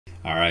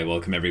Alright,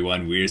 welcome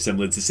everyone. We're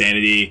Semblance of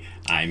Sanity.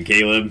 I'm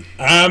Caleb.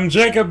 I'm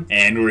Jacob.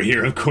 And we're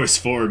here, of course,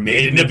 for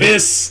Made in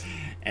Abyss,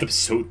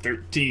 episode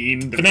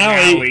 13, the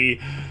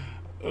finale.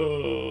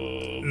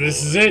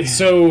 This is it.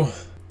 So,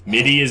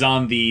 Mitty is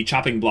on the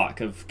chopping block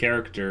of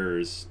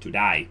characters to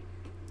die.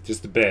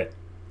 just a bit.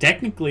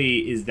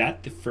 Technically, is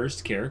that the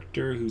first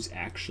character who's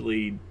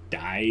actually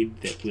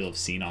died that we'll have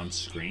seen on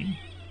screen?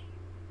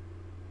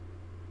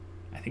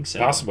 I think so.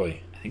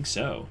 Possibly. I think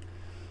so.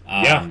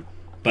 Yeah.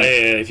 But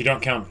if you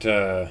don't count,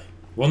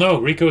 well, no,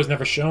 Rico is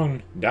never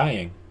shown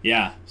dying.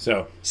 yeah.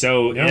 So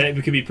Yeah,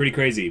 it could be pretty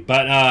crazy.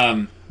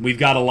 But we've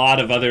got a lot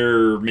of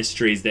other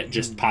mysteries that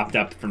just popped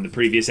up from the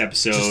previous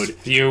episode. just a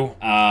few.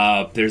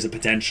 There's a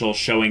potential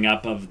showing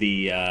up of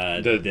the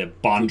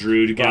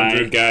Bondrewd guy.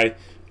 Bondrewd guy.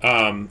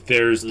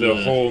 There's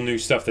the whole new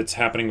stuff that's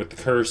happening with the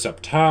curse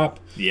up top.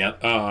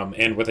 Yep.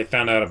 And what they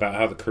found out about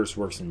how the curse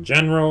works in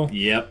general.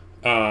 Yep.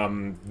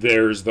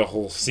 There's the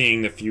whole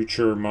seeing the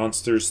future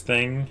monsters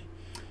thing.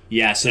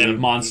 Yeah, so the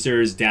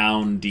monsters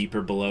down deep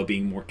or below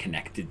being more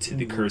connected to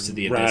the curse of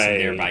the abyss, and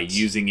thereby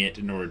using it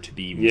in order to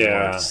be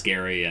more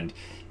scary and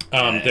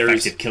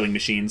effective killing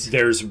machines.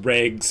 There's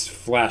Reg's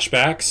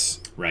flashbacks.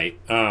 Right.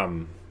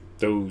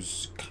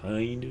 Those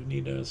kind of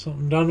need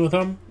something done with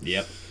them.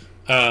 Yep.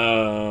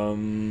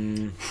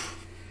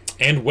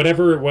 And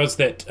whatever it was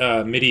that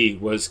Mitty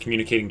was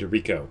communicating to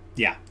Rico.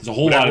 Yeah, there's a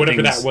whole lot of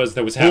whatever things, that was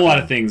a happening. whole lot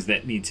of things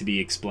that need to be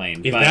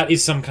explained. If that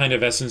is some kind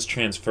of essence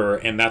transfer,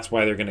 and that's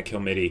why they're going to kill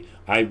Mitty,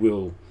 I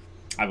will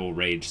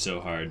rage so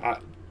hard.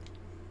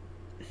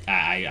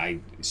 I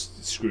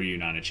screw you,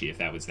 Nanachi, if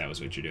that was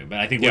what you're doing. But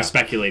I think we're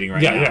speculating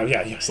right now.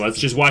 Yeah. So let's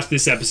just watch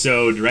this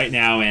episode right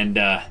now and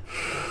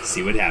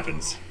see what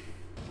happens.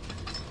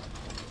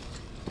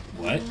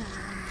 What?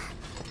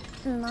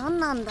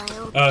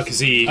 Because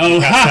he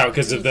passed out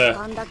because of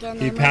the...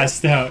 He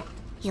passed out.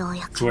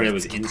 That's where it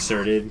was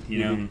inserted, you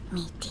know?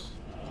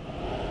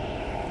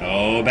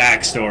 Oh,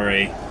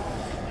 backstory.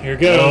 Here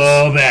goes.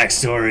 Oh,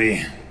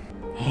 backstory.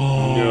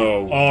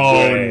 No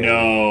way.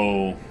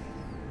 No.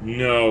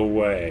 No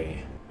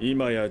way. His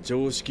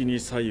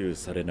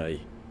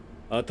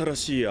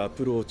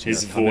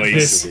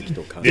voice.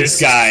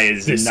 This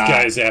guy's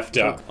effed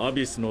up.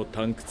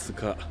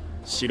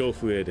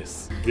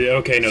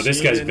 Okay, no,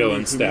 this guy's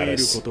villain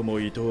status. Oh,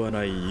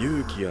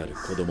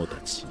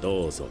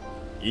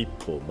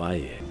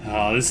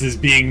 this is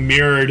being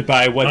mirrored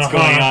by what's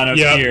going on up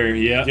here.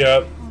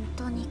 Yep.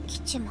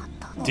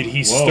 Did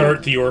he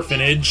start the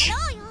orphanage?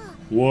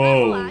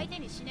 Whoa.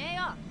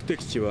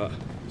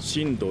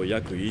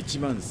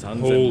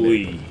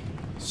 Holy.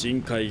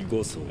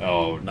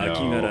 Oh, no.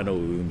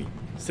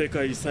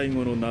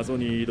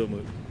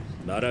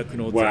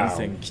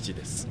 Wow.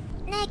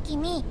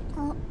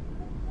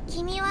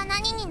 君は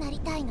何になり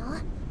たいの？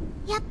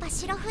やっぱ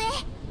白笛？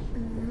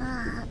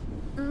まあ、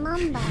な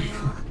んだろ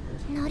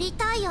う。乗り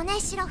たいよね、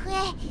白笛。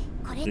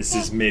これって This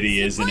is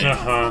Mitty, isn't it?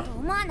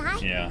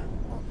 Yeah.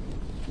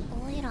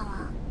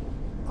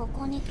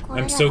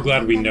 I'm so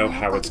glad we know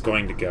how it's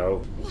going to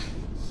go.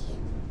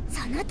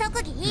 その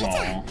特技いいじ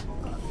ゃん。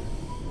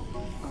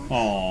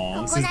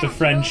 Oh, this is the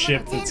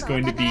friendship that's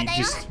going to be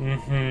just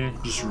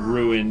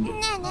ruined.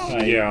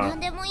 Yeah.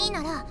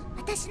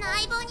 私の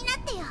相棒になっ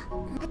てよ。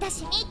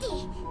私ミーテ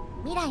ィ、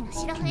未来の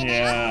白笛だ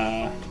よ。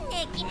 Yeah. ね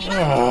え君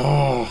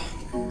は。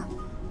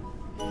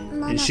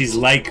And she's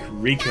like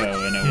Rico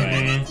in a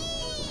way.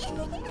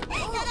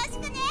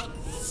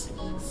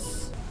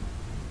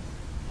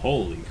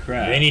 Holy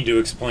crap. They need to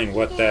explain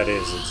what that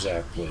is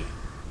exactly.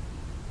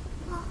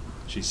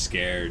 She's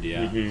scared,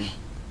 yeah.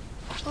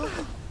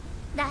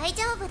 大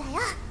丈夫だよ。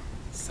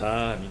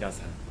さあ皆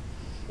さん、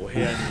お部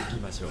屋に行き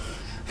ましょう。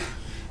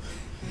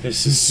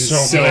 This is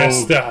so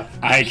messed up.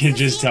 I can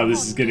just tell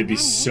this is going to be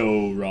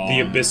so wrong.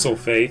 The abyssal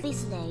faith.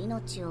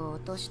 命を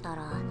落とした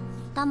ら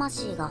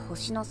魂が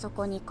星の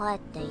底に帰っ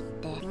ていっ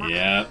て、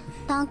Yep.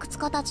 タンクツ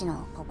カたち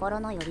の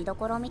心の拠り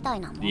所みたい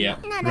なもん。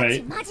Yep. ナナ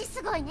チマジ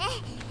すごいね。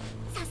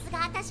さすが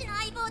私の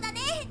相棒だね。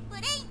ブ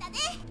レインだね。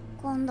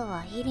今度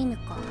はイリム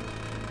か。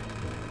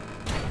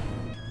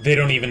 They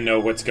don't even know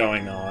what's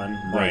going on.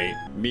 Right.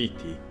 ミー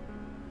テ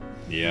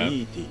ィ Yep.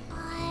 ミーティ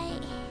はい。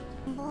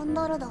ボン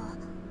ドルド。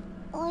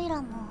オイ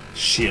ラも。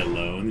 She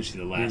alone? She's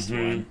the last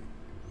one.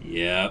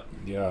 Yep.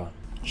 Yeah.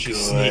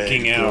 She's Good,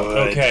 sneaking out.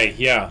 good. Okay,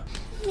 yeah.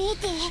 ミー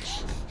ティ。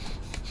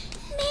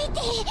ミーテ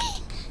ィ。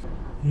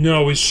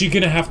 No, is she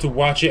gonna have to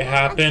watch it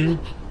happen?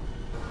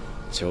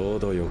 ちょう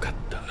どよかっ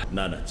た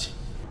ナナチ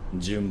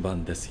順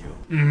番ですよ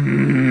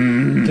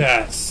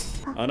That's...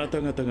 あな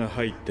た方が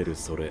入ってる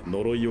それ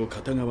呪いを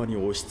片側に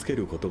押し付け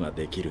ることが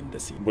できるんで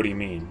すよ What do you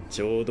mean?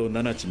 ちょうど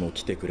ナナチも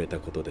来てくれた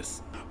ことで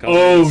す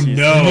Oh,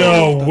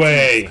 no. No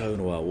way. 使う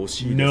のは惜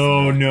しいです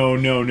No, no,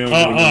 no, no, no,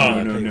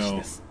 no, no,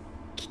 no.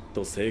 きっ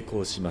と成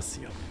功しま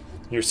すよ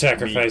Your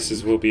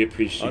sacrifices will be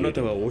あな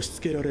た appreciated. は押し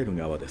付けられる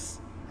側で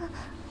す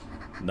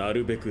な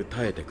るべく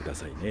耐えてくだ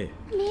さいね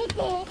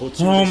途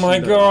中 Oh で my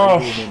死んだら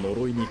God. 相棒の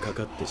呪いにか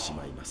かってし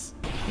まいます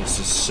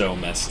This is so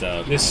messed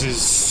up. This is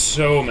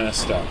so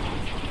messed up.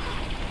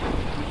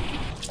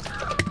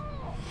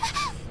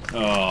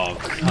 Oh,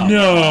 come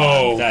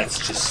no. on. That's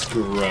just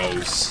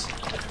gross.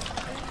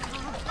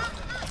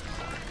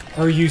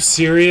 Are you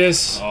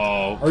serious?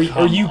 Oh, are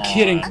you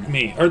kidding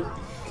me?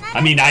 I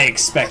mean, I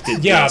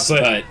expected this,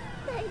 but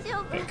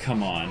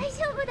come on.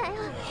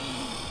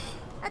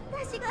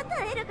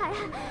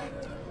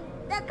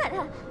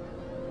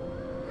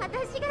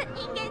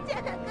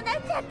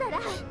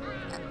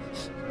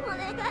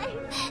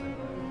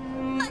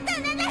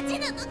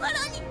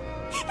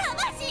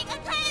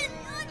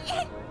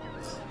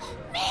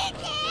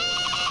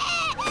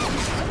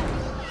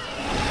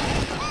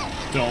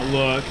 Don't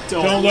look.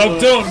 Don't look.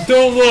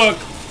 Don't look.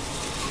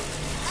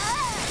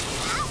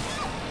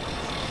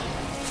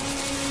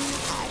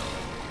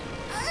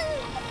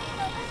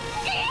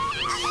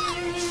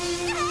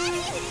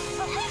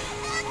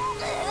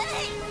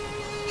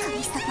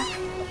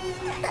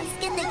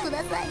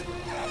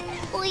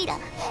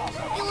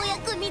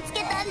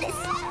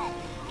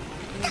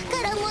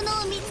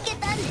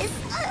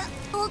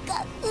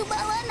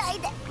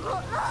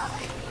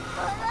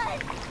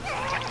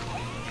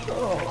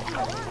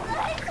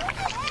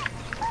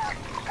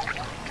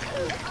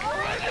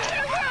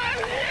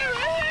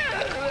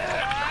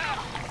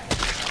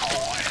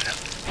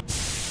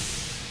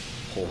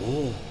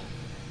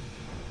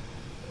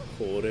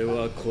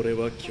これ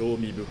は興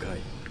味深い。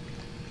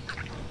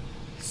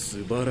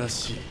素晴ら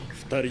しい。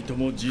二人と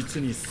も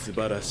実に素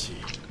晴らしい。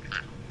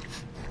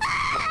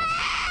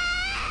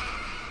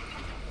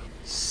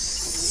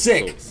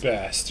Sick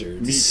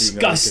bastard.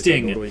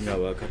 Disgusting.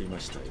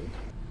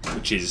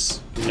 Which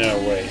is no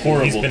way.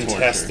 Horrible He's been torture.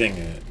 testing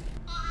it.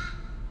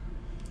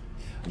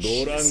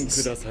 ご覧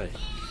ください。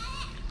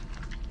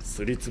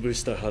すりつぶ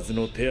したはず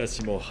の手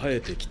足も生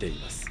えてきてい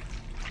ます。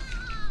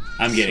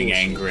I'm getting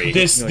angry.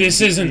 This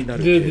isn't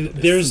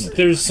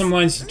there's some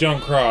lines that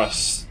don't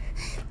cross.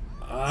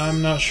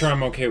 I'm not sure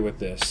I'm okay with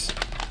this.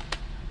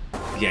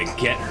 Yeah,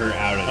 get her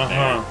out of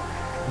there.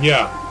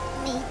 Yeah.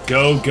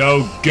 Go.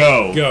 Go.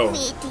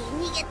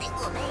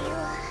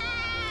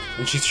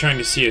 And she's trying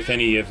to see if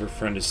any of her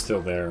friend is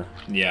still there.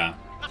 Yeah.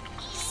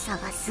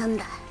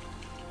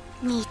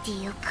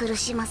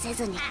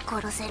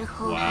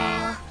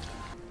 Wow.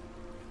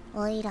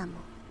 おい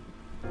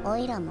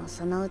らも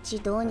そのうち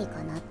どうに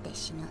かなって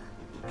死ぬ。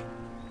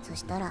そ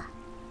したら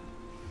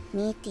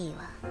ミーティ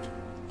は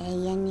永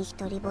遠に一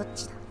人ぼっ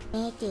ちだ。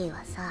ミーティ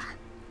はさ、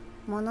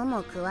物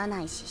も食わ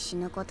ないし死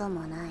ぬこと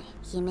もない。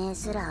悲鳴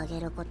すら上げ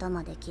ること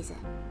もできず、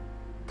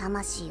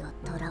魂を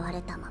囚わ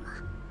れたま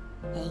ま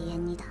永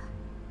遠にだ。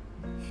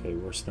Okay,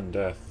 worse than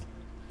death.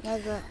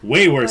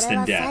 Way worse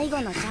than これは最 death.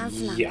 後のチャン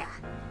スなんだ。 Yeah.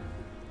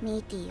 ミ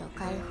ーティを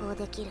解放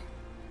できる。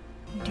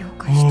了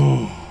解した。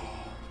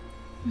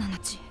ナナ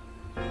チ、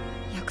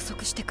約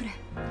束してくれ。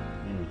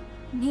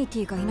ミーテ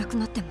ィがいなく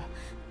なっても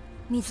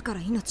自ら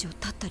命を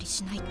絶ったり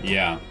しないって。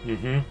 Yeah.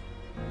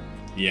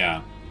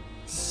 Yeah.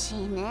 し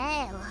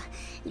ねえよ。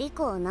リ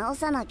コを直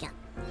さなきゃ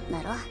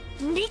だろ。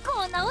リコ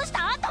を直し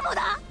た後も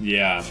だ。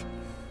 Yeah.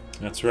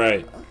 That's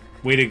right.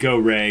 Way to go,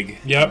 Reg.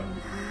 Yep.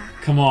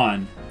 Come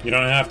on. You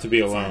don't have to be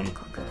alone. 残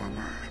酷だ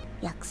な。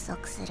約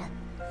束する。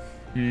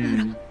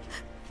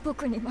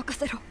僕に任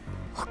せろ。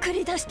送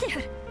り出してや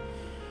る。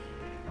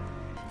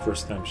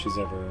 First time she's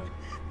ever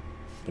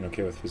been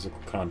okay with physical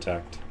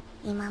contact.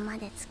 今ま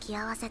で付き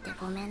合わせて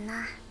ごめん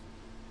な。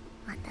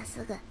また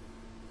すぐ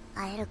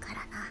会えるから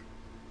な。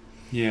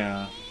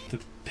 Yeah. The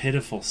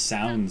pitiful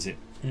sounds it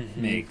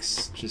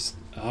makes. Just,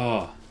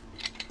 oh.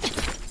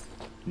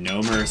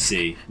 No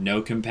mercy.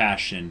 No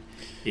compassion.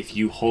 If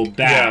you hold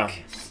back.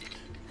 Yeah.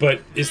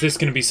 But is this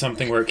going to be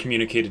something where it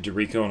communicated to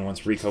Rico, and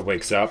once Rico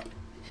wakes up?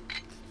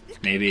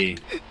 Maybe.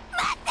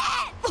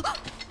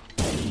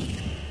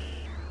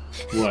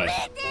 What?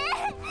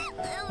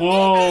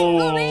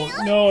 Oh,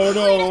 no,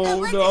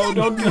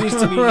 don't do this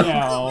to me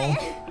now.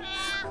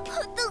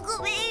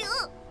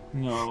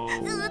 No.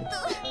 ずっ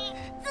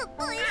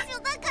と一緒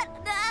だから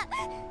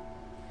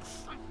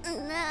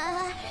な。な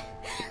あ、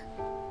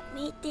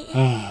見て。あ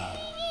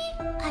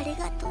り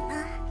がとな。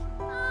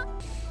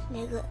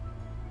レグ、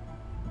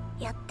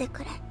やって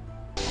くれ。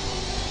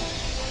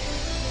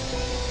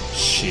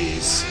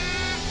Jeez.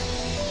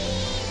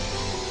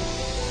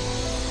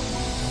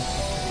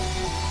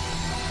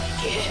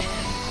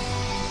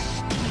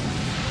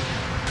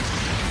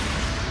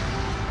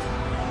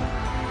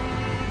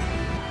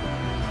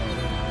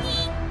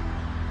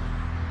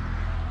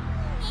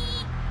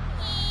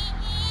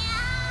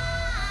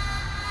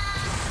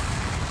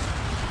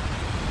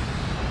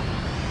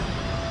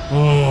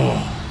 Oh.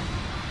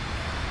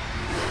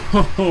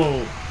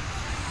 Oh.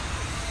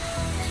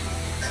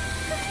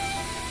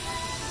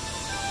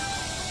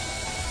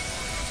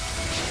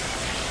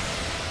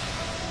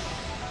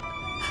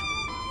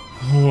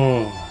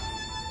 Oh.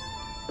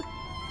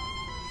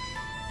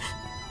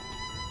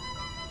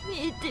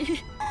 ミーテ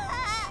ィ。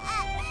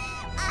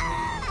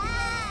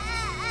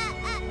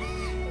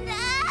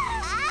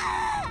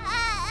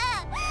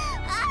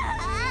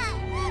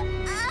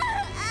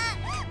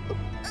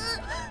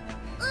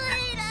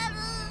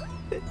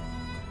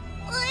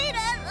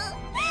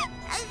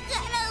仲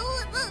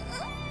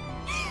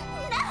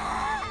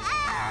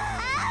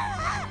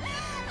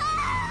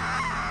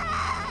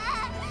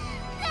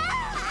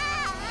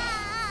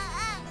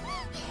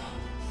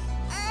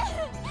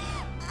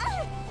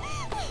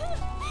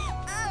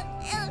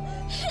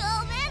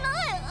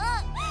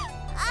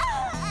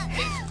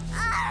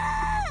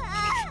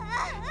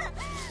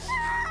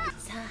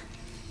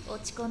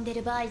ち込んで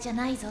る場合じゃ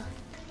ないぞ。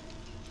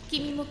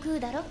君も食う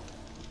だろ。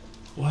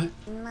 What?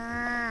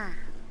 なあ、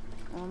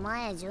お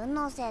前順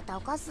応性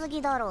高す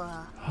ぎだろ。おい、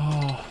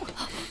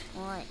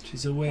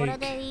 She's これ awake.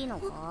 でいいの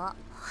か？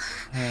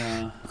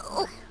 Yeah.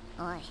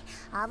 おい、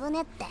危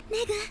ねって。メ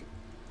グ、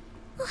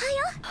おはよ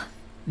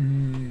う。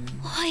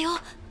おはよう。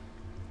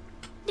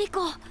リ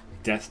コ。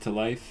 Death to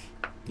life?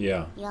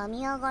 Yeah. 病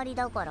み上がり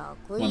だから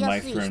食い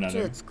やすいシチ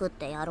ュー作っ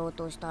てやろう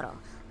としたら、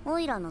オ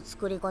イラの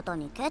作り方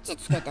にケチ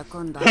つけて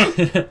くんだ。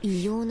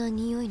異様な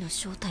匂いの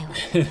正体はこ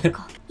れ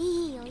か。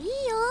いいよいいよ、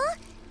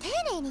丁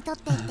寧に取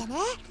っていってね。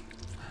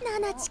ナ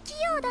ナチ器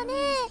用だね。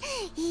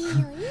いいよいい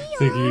よ。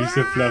 You're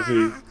so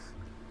fluffy.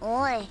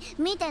 おい、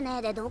見てね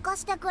えでどか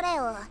してくれ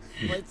よ。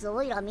こいつ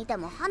オイラ見て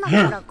も鼻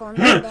からこん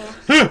なんで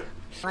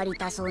割り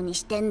たそうに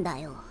してんだ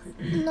よ。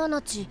ナナ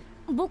チ、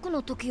僕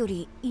の時よ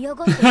り嫌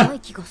がってな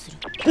い気がする。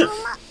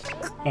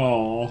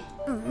Oh.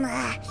 まあ、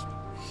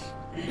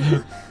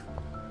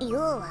要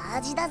は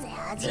味だぜ、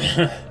味。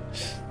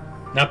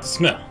 Not the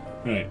smell.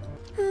 Right.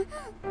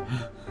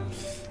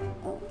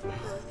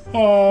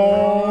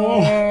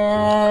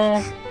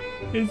 Oh,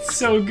 it's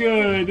so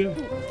good.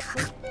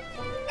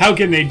 How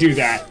can they do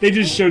that? They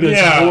just showed us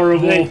Yeah,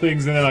 horrible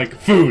things and they're like,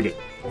 food,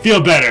 feel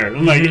better.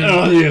 I'm like,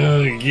 oh, yeah,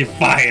 you're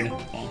fine.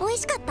 美味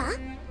しかった？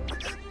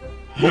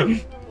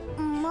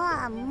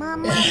まあまあ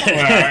まあ。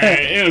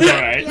 It was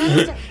alright.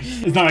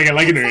 It's not like I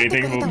like it or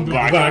anything.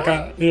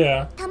 Baka.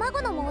 Yeah.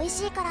 卵のも美味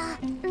しいから。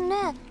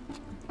ね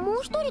え、もう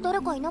一人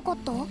誰かいなかっ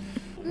た？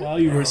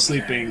 While you were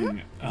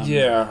sleeping,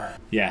 Yeah.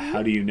 yeah,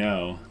 how do you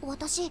know?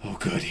 私。 Oh,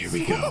 good, here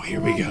we go, here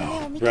we go.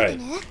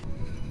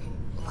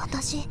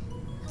 私、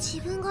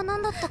自分が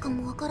何だったか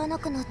もわからな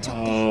くなっちゃっ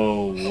て。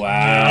 Oh,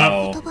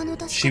 wow. 言葉の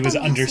出し She 方 was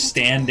も忘れちゃって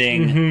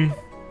understanding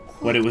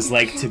what it was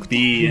like to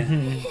be.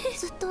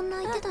 ずっと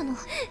泣いてたの。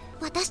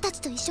私た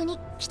ちと一緒に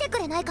来てく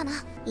れないかな。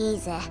いい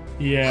ぜ。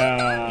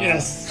 Yeah.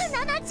 Yes.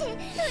 ナナチ、嬉し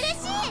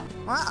い。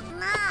まあ、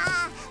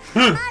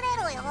離れ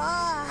ろよ。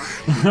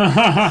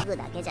グ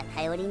だけじゃ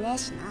頼りねえ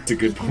しな。 That's a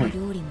good point.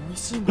 料理も美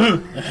味しいも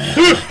ん。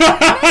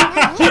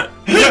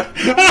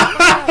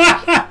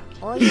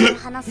おいらに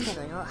話すけ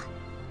どよ。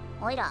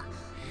おいら、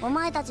お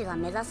前たちが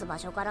目指す場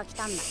所から来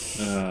たんだ。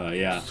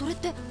Yeah. それっ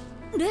て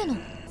例の。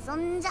そ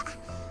んじゃ、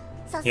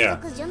早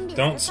Yeah. 速準備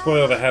Don't する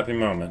spoil か。 the happy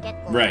moment. 結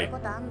構やるこ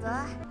とあんぞ。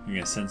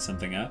 You're gonna send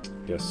something up?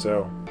 Guess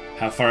so.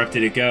 How far up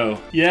did it go?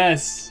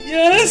 Yes!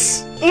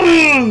 Yes!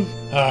 Ugh!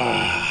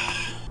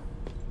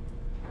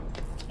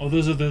 Oh,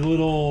 those are the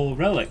little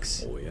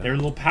relics. Oh, yeah. They're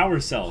little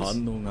power cells.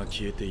 反応が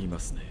消えていま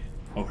すね。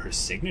 Oh, her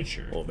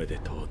signature. おめで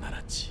とうナ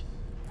ナチ。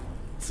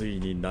つい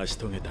に成し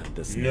遂げたん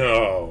ですね。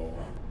 No.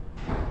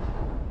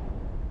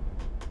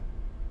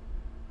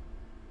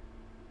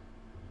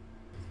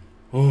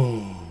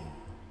 Oh,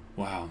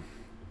 wow.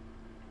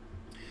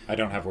 I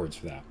don't have words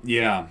for that.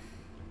 Yeah,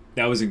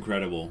 that was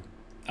incredible.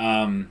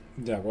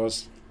 That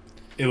was.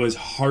 It was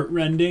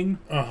heartrending.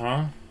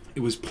 Uh-huh. It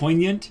was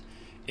poignant.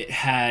 It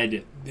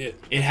had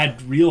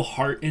real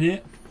heart in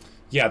it.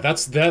 Yeah,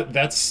 that's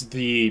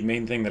the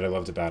main thing that I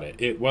loved about it.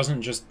 It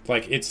wasn't just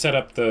like it set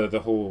up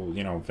the whole,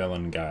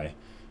 villain guy.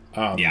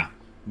 Yeah.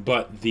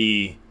 But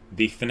the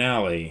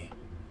finale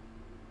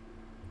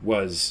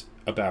was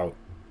about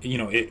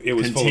it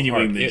was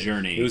continuing full of the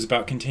journey. It was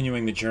about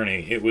continuing the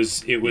journey. It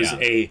was Yeah.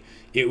 a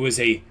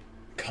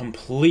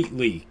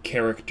completely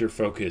character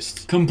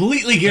focused.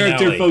 Completely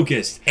character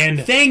focused.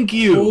 And thank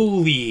you.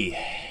 Holy.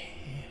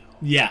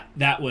 Yeah,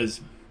 that was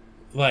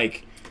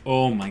Like,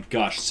 oh my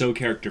gosh, so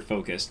character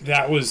focused.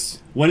 that was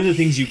One of the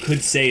things you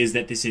could say is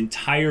that this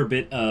entire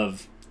bit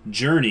of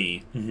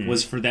journey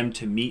was for them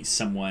to meet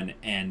someone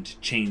and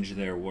change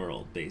their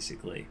world,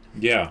 basically.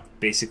 yeah.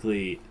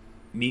 Basically,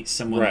 meet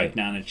someone Right. like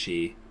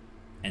Nanachi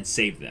and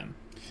save them.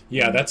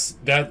 Yeah, that's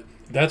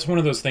one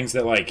of those things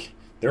that like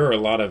there are a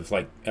lot of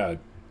like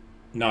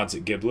nods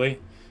at Ghibli,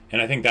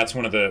 and I think that's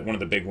one of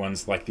the big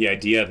ones. Like the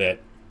idea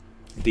that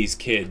these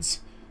kids,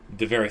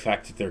 the very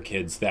fact that they're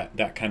kids,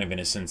 that kind of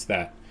innocence,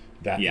 that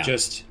Yeah.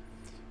 just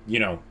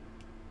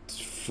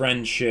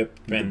friendship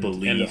and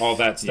belief, all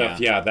that stuff.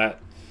 yeah. Yeah,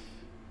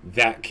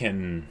 that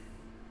can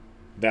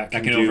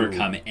do,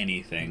 overcome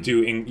anything.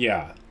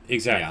 Yeah,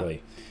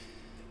 exactly.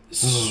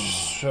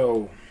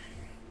 So.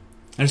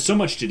 There's so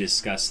much to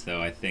discuss,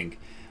 though. I think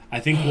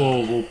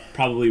we'll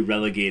probably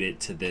relegate it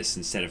to this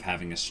instead of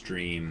having a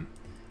stream,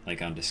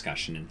 like on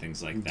discussion and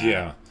things like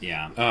that.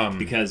 Yeah.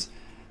 Because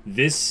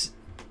this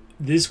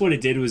what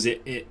it did was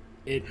it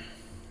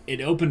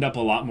opened up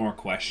a lot more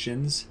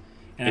questions,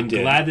 and I'm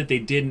glad that they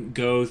didn't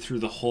go through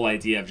the whole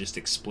idea of just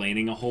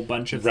explaining a whole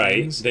bunch of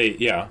things.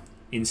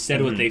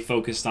 Instead, what they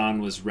focused on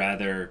was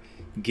rather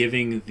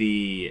giving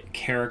the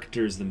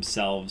characters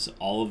themselves,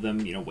 all of them,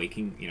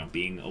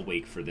 being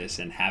awake for this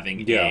and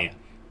having a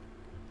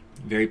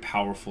very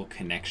powerful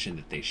connection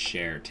that they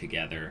share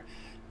together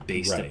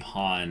based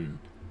upon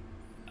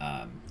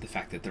the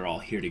fact that they're all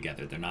here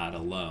together. They're not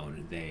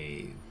alone.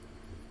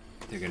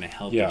 They're going to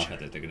help each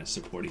other. They're going to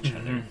support each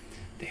other.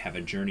 They have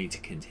a journey to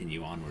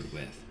continue onward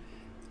with.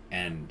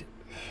 And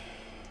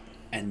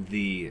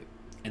the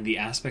the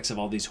aspects of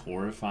all these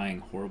horrifying,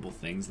 horrible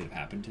things that have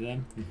happened to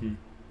them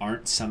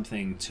aren't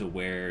something to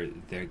where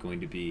they're going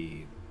to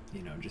be,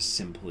 you know, just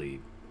simply,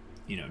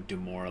 you know,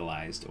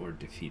 demoralized or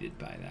defeated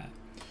by that.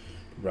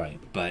 Right.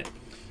 But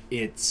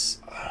it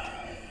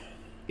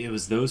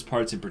was those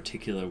parts in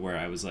particular where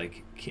I was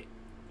like,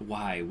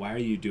 why are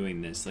you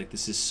doing this? Like,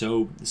 this is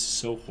so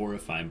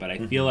horrifying. But I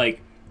feel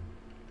like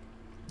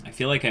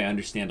I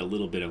understand a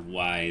little bit of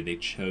why they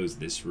chose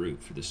this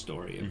route for the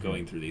story of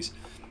going through these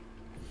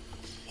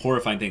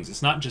horrifying things.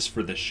 It's not just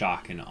for the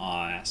shock and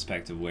awe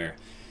aspect of where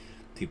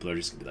people are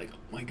just gonna be like, oh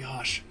my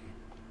gosh.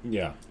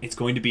 Yeah. It's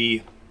going to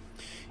be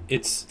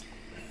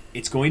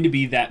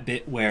that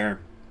bit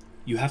where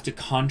you have to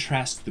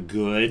contrast the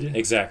good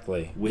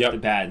exactly with the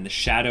bad, and the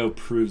shadow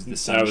proves the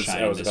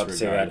sunshine. I was about to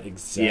say that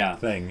exact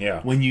thing.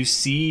 Yeah. When you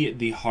see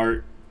the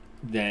heart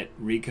that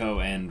Rico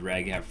and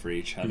Reg have for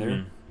each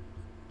other,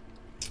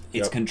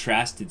 it's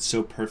contrasted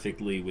so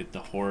perfectly with the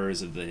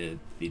horrors of the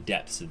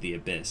depths of the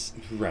abyss.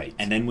 Right.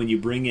 And then when you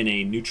bring in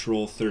a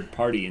neutral third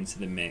party into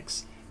the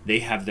mix, they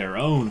have their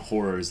own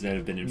horrors that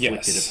have been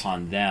inflicted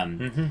upon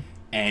them,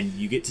 and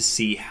you get to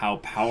see how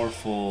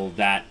powerful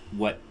that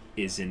what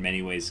is in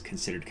many ways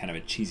considered kind of a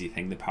cheesy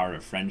thing, the power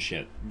of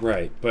friendship,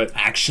 right, but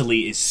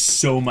actually is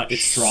so much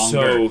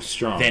stronger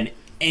than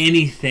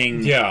anything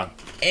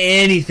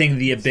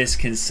the abyss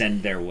can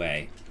send their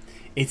way.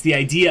 It's the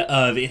idea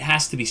of it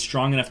has to be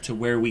strong enough to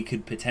where we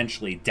could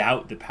potentially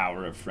doubt the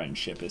power of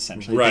friendship,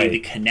 essentially, the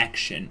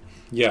connection.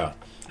 Yeah.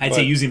 I'd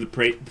say using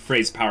the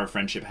phrase power of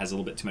friendship has a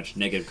little bit too much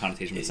negative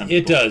connotation with some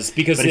people. It does,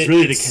 because but it's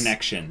really the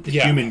connection, the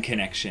human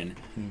connection.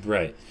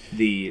 Right.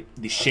 The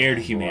shared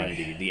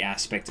humanity, the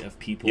aspect of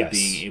people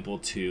being able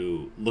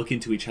to look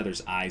into each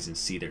other's eyes and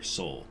see their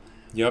soul.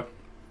 Yep.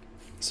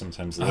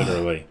 Sometimes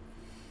literally.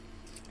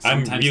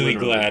 I'm really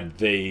glad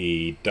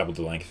they doubled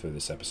the length for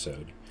this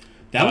episode.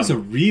 That was a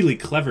really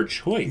clever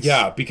choice.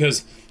 Yeah,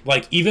 because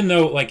like even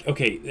though like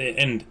okay,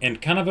 and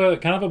kind of a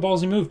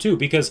ballsy move too,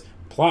 because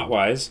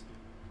plot-wise,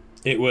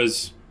 it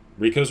was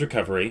Rico's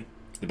recovery,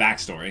 the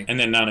backstory, and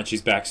then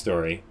Nanachi's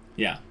backstory.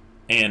 Yeah.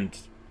 And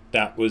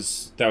that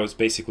was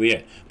basically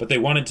it. But they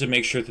wanted to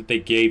make sure that they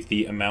gave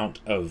the amount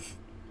of,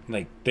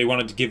 like, they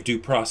wanted to give due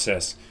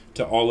process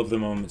to all of the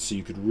moments so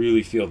you could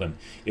really feel them.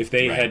 If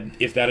they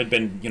if that had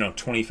been,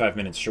 25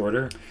 minutes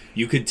shorter,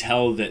 you could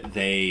tell that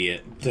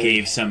they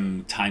gave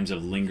some times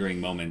of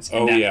lingering moments.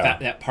 And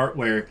that part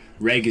where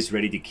Reg is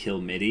ready to kill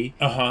Mitty.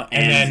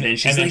 And then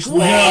she's like,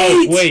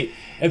 wait.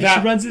 And she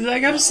runs and is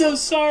like, I'm so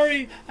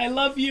sorry. I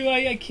love you.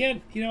 I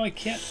can't, I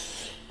can't.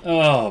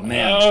 Oh,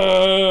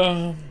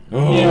 man.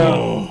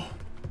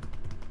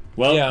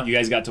 Well, you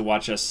guys got to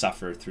watch us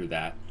suffer through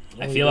that.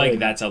 I feel like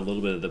that's a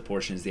little bit of the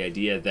portions. The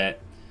idea that,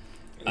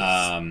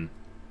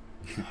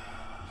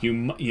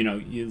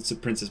 it's a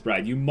Princess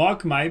Bride. You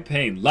mock my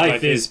pain.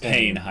 Life is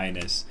pain,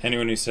 Highness.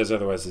 Anyone who says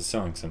otherwise is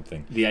selling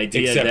something. The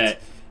idea that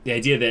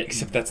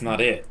except that's not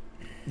it.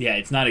 Yeah,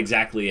 it's not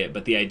exactly it.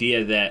 But the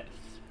idea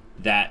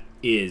that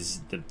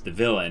is the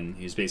villain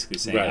who's basically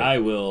saying, I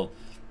will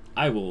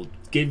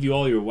give you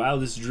all your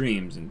wildest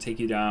dreams and take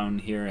you down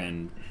here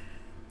and.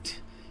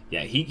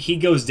 Yeah, he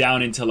goes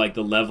down into like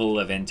the level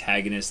of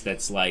antagonist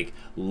that's like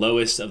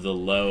lowest of the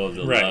low of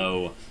the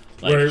low.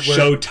 Like where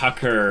Show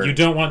Tucker. You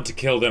don't want to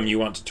kill them, you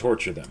want to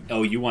torture them.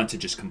 Oh, you want to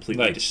just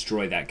completely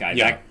destroy that guy.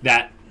 Yeah.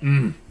 But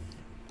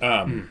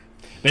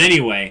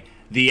anyway,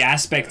 the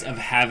aspect of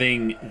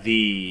having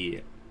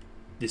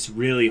this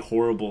really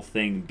horrible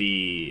thing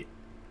be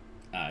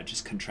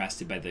just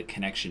contrasted by the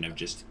connection of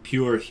just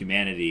pure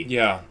humanity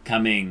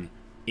coming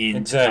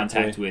into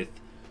contact with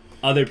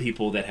other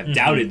people that have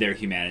doubted their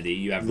humanity.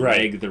 You have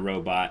Reg the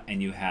robot,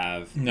 and you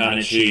have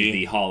Nanachi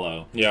the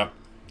hollow. Yeah,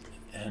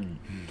 and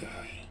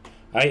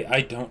I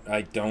don't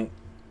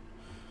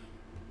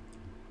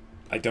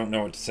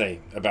know what to say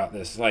about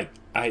this. Like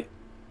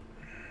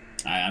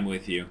I'm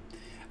with you.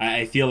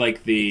 I feel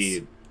like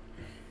the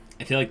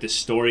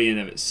story in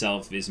of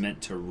itself is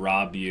meant to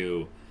rob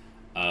you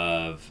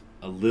of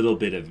a little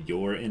bit of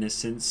your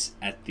innocence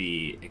at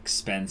the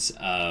expense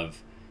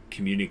of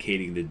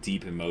communicating the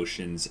deep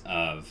emotions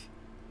of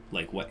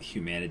like what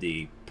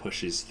humanity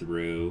pushes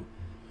through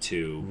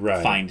to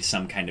find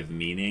some kind of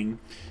meaning.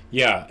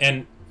 Yeah,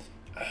 and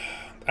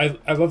I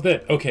love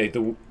that. Okay,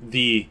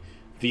 the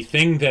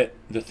thing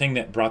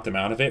that brought them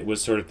out of it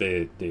was sort of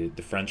the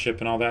friendship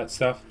and all that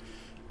stuff,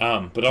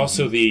 but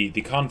also the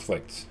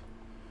conflict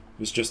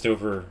was just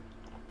over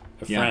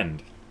a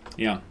friend.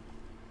 Yeah,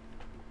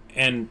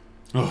 and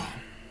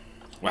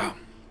wow,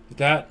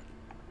 that.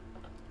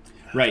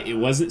 Right, it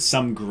wasn't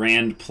some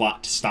grand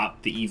plot to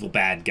stop the evil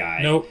bad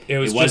guy. Nope,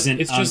 it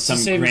wasn't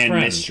some grand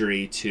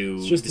mystery to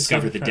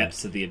discover the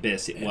depths of the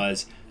abyss. It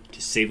was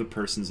to save a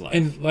person's life.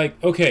 And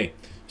like, okay,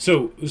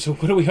 so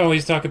what do we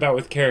always talk about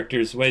with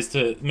characters? Ways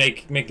to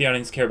make the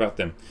audience care about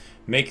them,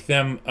 make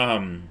them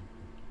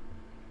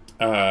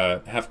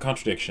have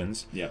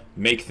contradictions. Yeah,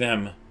 make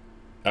them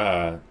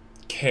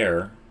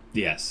care.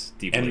 Yes,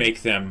 deeply, and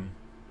make them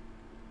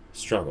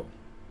struggle.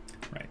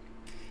 Right,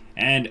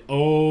 and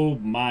oh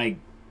my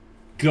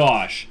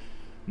gosh,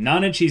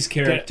 Nanachi's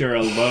character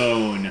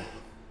alone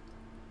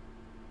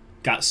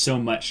got so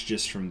much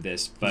just from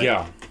this,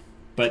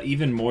 but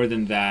even more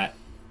than that,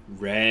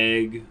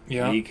 Reg,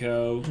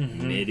 Rico,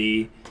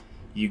 Mitty,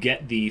 you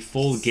get the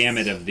full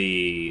gamut of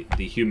the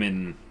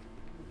human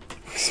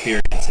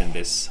experience in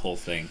this whole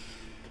thing.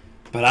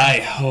 But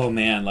oh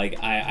man,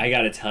 like I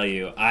gotta tell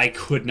you, I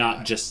could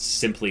not just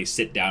simply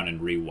sit down and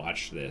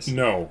rewatch this.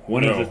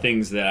 One of the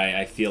things that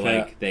I feel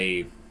like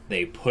they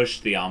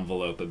pushed the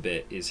envelope a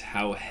bit is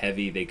how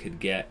heavy they could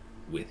get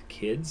with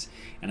kids,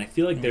 and I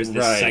feel like there's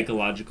this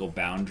psychological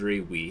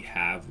boundary we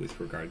have with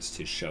regards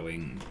to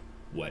showing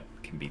what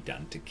can be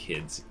done to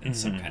kids in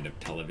some kind of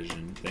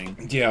television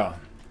thing. Yeah,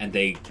 and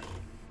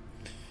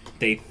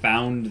they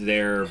found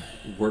their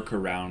work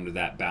around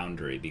that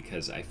boundary,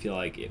 because I feel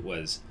like it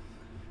was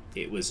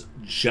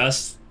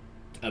just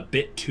a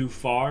bit too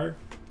far,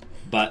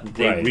 but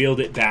they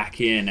reeled it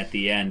back in at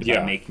the end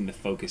by making the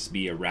focus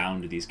be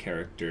around these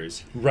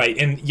characters. Right,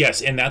 and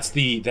yes, and that's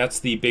the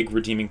big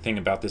redeeming thing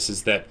about this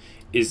is that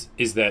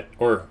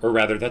or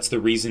rather that's the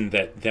reason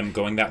that them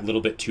going that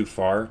little bit too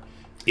far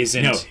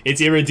isn't. No,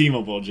 it's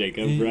irredeemable,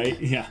 Jacob. Right?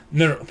 Yeah.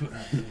 No,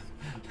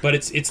 but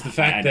it's the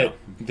fact that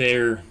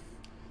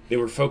they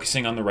were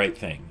focusing on the right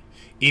thing,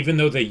 even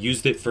though they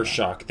used it for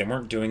shock. They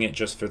weren't doing it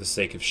just for the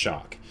sake of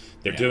shock.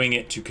 They're doing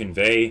it to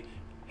convey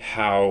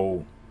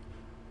how,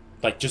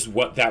 like, just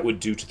what that would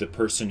do to the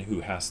person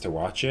who has to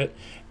watch it,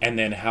 and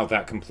then how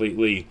that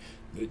completely,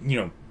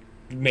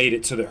 made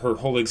it so that her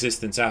whole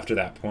existence after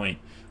that point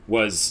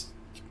was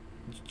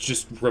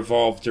just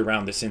revolved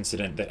around this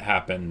incident that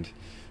happened,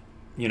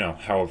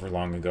 however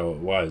long ago it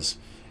was,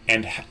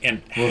 and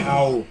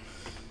how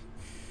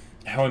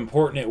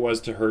important it was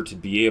to her to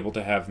be able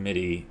to have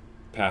Mitty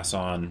pass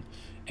on,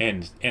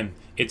 and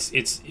it's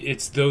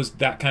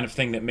that kind of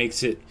thing that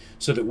makes it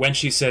so that when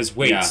she says,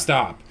 wait,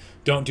 stop,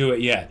 don't do it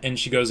yet, and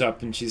she goes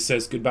up and she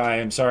says goodbye,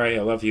 I'm sorry,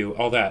 I love you,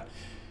 all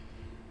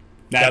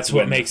that's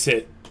what makes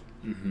it.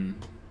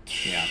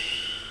 Yeah,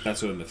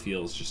 that's when the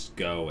feels just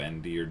go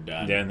and you're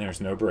done. Yeah, and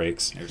there's no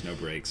breaks. And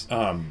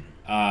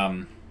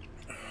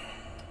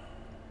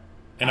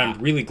I'm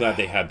really glad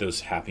they had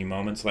those happy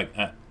moments, like,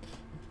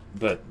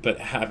 but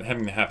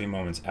having the happy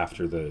moments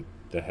after the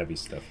heavy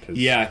stuff.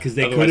 Because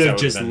they could have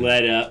just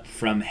led up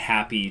from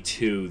happy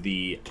to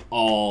the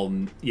all,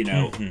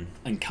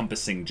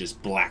 encompassing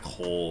just black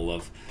hole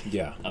of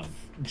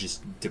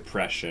just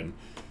depression.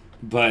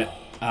 But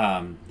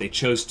they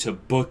chose to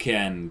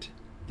bookend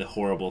the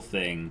horrible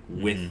thing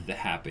with the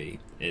happy.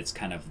 It's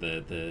kind of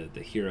the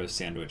hero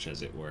sandwich,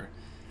 as it were.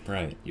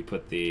 Right. You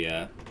put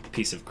the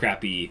piece of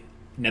crappy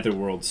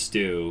netherworld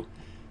stew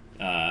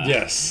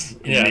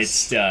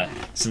amidst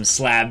some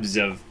slabs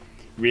of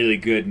really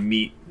good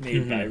meat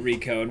made by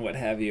Rico and what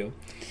have you.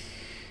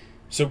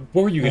 So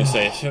what were you going to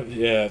say?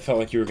 Yeah, it felt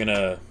like you were going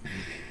to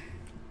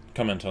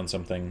comment on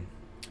something.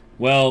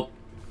 Well,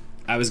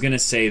 I was going to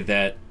say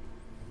that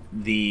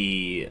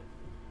the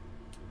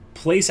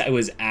place I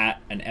was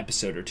at an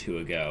episode or two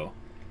ago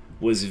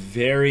was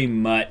very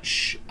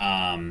much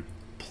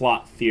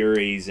plot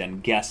theories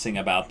and guessing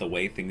about the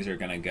way things are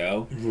going to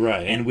go.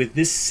 Right. And with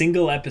this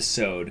single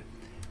episode,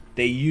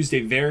 they used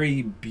a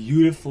very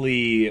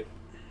beautifully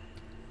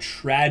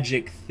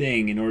tragic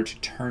thing in order to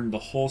turn the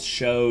whole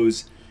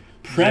show's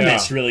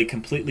premise really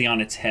completely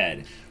on its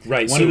head.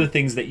 Right. One of the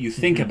things that you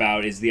think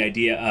about is the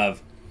idea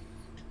of,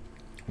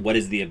 what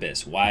is the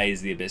abyss? Why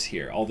is the abyss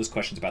here? All those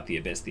questions about the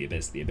abyss.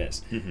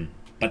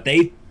 But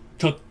they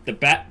took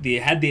they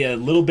had the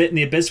little bit in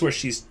the abyss where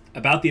she's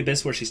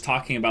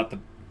talking about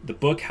the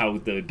book, how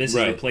the abyss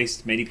has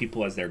replaced many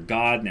people as their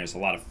god, and there's a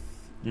lot of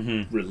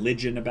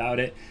religion about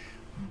it.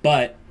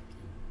 But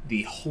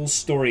the whole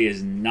story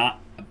is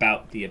not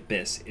about the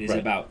abyss. It is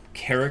about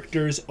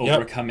characters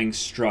overcoming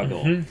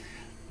struggle.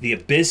 The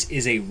abyss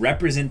is a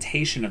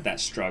representation of that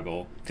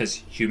struggle, because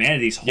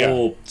humanity's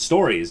whole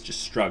story is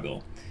just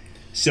struggle.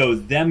 So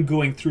them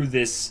going through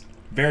this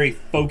very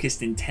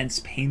focused, intense,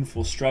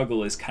 painful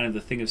struggle is kind of the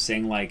thing of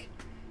saying, like,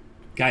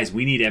 guys,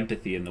 we need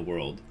empathy in the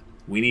world.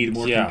 We need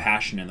more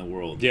compassion in the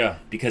world. Yeah.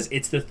 Because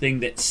it's the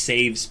thing that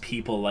saves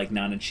people like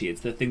Nanachi.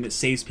 It's the thing that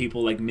saves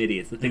people like Mitty.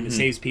 It's the thing that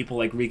saves people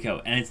like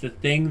Rico. And it's the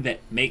thing that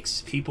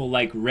makes people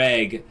like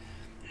Reg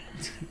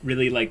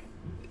really, like,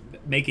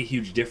 make a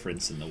huge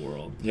difference in the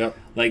world. Yep.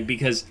 Like,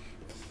 because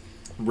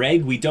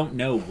Reg, we don't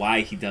know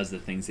why he does the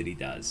things that he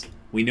does.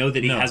 We know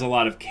that he has a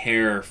lot of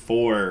care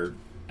for,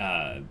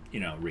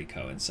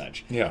 Rico and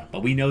such. Yeah.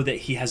 But we know that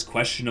he has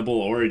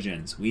questionable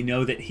origins. We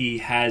know that he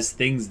has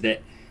things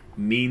that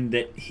mean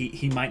that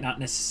he might not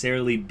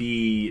necessarily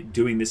be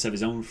doing this of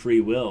his own free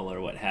will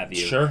or what have you.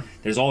 Sure.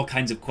 There's all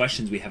kinds of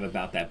questions we have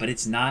about that, but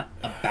it's not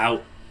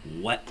about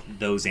what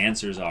those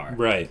answers are.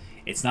 Right.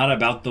 It's not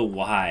about the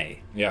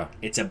why. Yeah.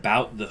 It's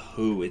about the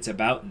who. It's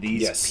about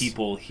these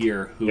people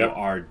here who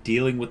are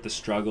dealing with the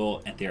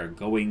struggle and they are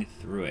going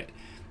through it.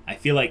 I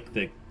feel like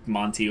the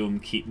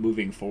Montium keep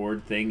moving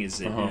forward thing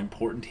is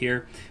important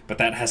here, but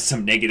that has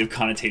some negative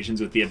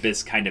connotations with the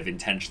Abyss kind of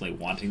intentionally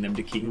wanting them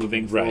to keep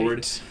moving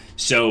forward.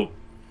 So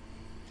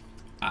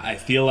I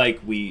feel like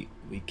we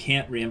we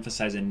can't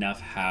reemphasize enough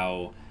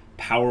how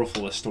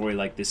powerful a story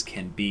like this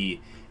can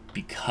be,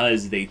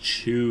 because they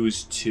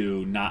choose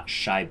to not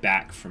shy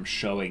back from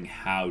showing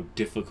how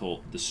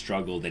difficult the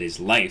struggle that is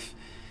life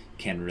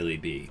can really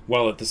be.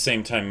 While at the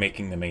same time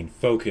making the main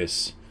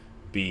focus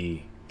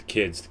be the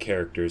kids, the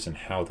characters, and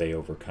how they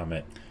overcome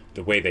it,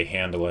 the way they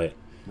handle it.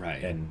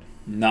 Right. And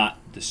not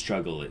the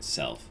struggle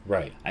itself.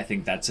 Right. I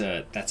think that's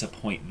a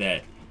point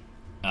that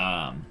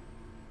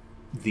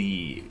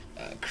the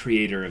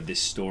creator of this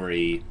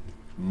story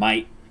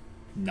might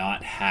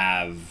not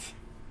have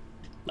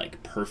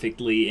like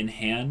perfectly in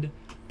hand,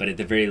 but at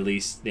the very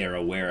least they're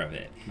aware of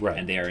it. Right.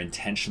 And they are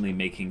intentionally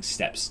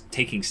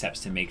taking steps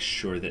to make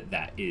sure that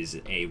that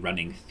is a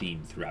running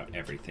theme throughout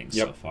everything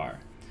so far.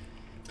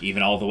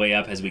 Even all the way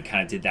up as we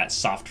kind of did that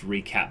soft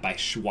recap by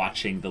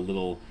watching the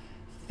little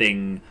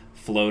thing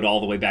float all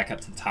the way back up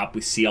to the top.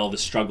 We see all the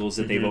struggles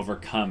that they've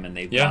overcome and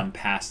they've gone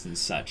past and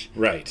such.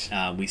 Right.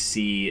 We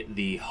see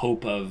the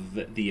hope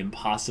of the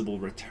impossible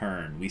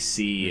return. We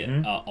see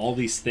all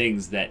these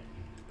things that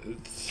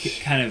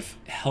kind of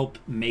help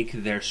make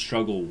their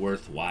struggle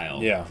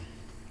worthwhile. Yeah.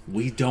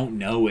 We don't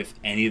know if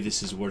any of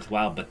this is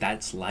worthwhile, but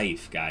that's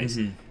life, guys.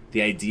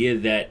 The idea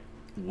that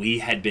we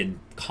had been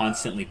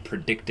constantly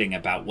predicting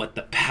about what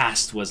the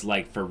past was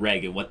like for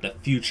Reg and what the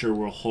future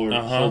will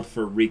hold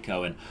for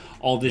Rico and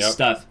all this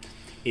stuff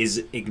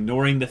is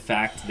ignoring the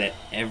fact that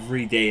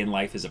every day in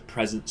life is a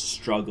present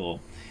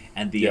struggle,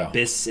 and the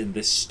abyss in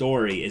this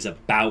story is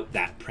about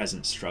that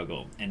present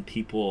struggle and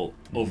people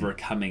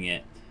overcoming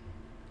it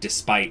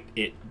despite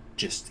it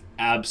just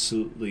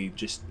absolutely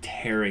just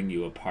tearing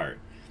you apart.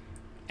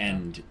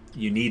 And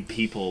you need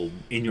people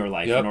in your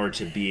life in order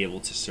to be able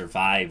to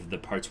survive the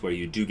parts where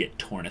you do get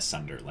torn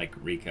asunder, like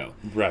Rico.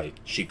 Right.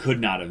 She could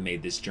not have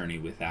made this journey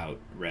without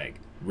Reg.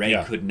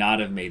 Reg could not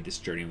have made this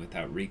journey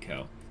without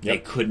Rico. They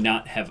could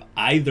not have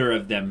either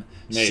of them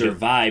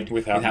survived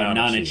without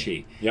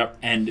Nanachi.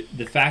 And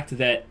the fact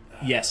that,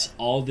 yes,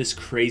 all this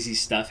crazy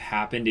stuff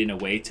happened in a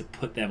way to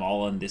put them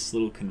all on this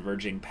little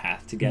converging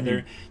path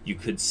together, you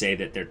could say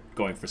that they're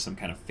going for some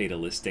kind of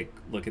fatalistic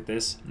look at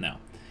this. No.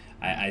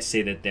 I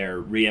say that they're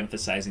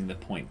re-emphasizing the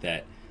point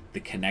that the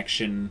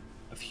connection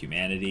of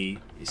humanity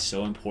is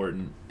so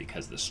important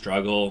because the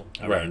struggle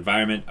of our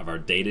environment, of our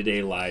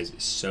day-to-day lives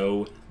is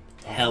so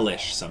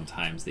hellish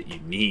sometimes that you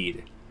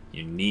need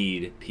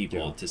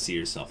people to see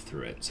yourself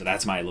through it. So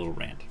that's my little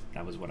rant.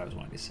 That was what I was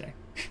wanting to say.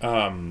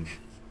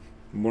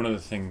 One of the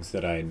things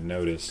that I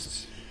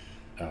noticed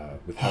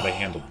with how they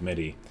handled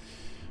Mitty,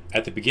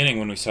 at the beginning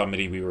when we saw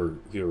Mitty, we were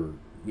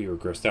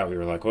grossed out. We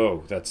were like,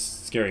 "Whoa, that's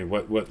scary.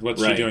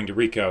 What's she doing to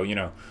Rico?" You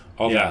know,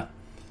 all that.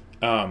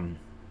 And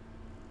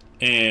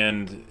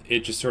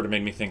it just sort of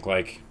made me think,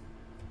 like,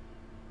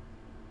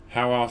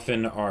 how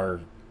often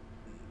are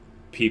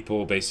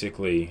people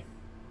basically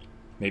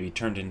maybe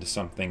turned into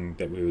something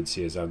that we would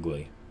see as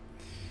ugly,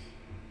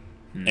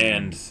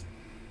 and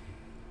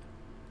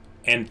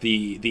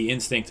the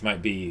instinct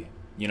might be,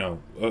 you know,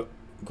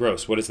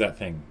 gross. What is that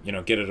thing? You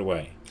know, get it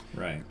away.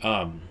 Right.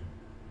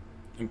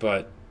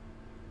 But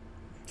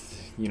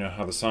you know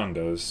how the song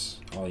goes,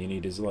 all you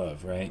need is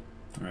love, right?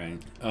 Right.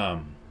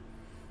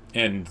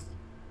 And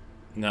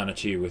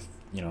Nanachi with,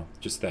 you know,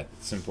 just that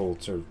simple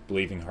sort of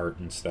believing heart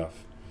and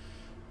stuff,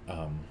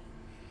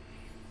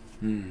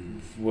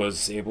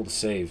 was able to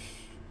save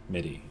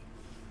Mitty.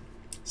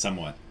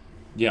 Somewhat.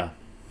 Yeah.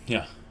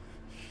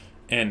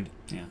 And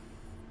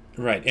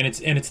right, and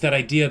it's that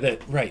idea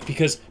that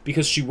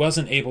because she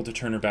wasn't able to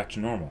turn her back to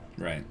normal.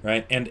 Right.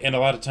 And a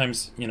lot of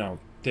times, you know,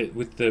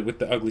 with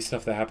the ugly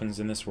stuff that happens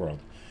in this world,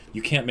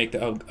 you can't make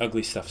the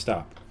ugly stuff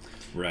stop.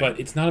 Right. But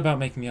it's not about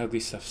making the ugly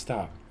stuff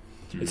stop.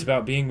 It's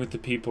about being with the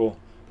people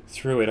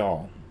through it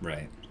all.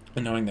 Right.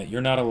 And knowing that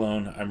you're not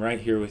alone. I'm right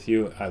here with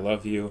you. I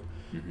love you.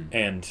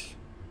 And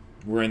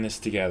we're in this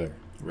together.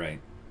 Right.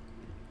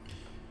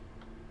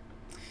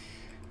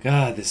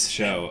 God, this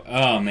show.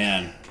 Oh,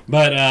 man.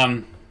 But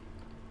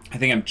I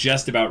think I'm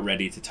just about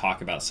ready to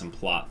talk about some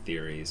plot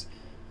theories.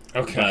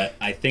 Okay. But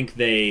I think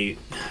they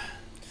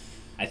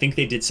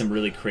did some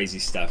really crazy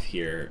stuff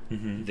here.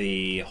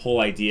 The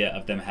whole idea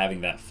of them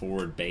having that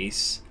forward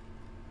base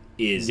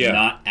is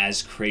not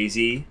as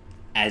crazy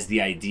as the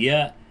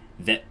idea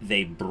that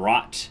they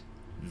brought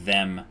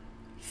them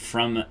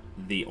from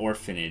the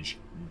orphanage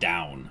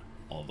down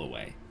all the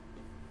way.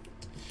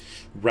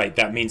 Right,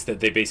 that means that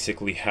they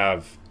basically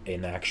have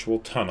an actual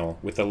tunnel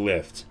with a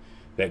lift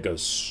that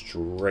goes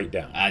straight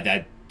down.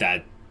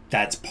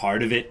 That's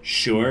part of it,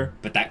 sure,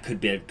 but that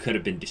could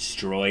have been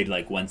destroyed.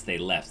 Like once they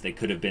left, they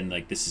could have been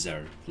like, "This is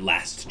our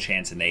last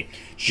chance," and they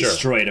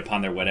destroy it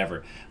upon their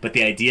whatever. But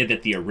the idea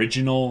that the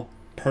original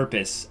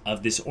purpose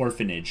of this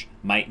orphanage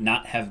might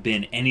not have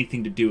been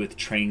anything to do with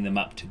training them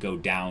up to go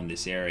down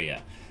this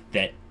area,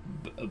 that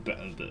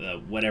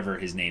whatever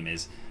his name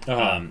is,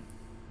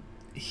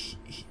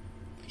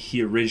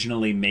 he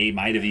originally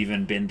might have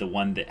even been the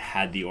one that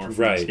had the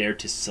orphanage there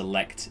to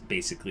select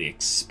basically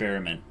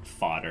experiment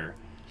fodder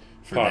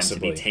for them to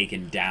be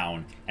taken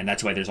down, and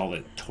that's why there's all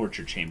the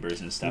torture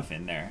chambers and stuff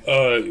in there.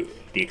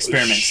 The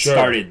experiment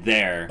started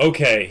there.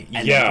 Okay,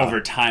 and then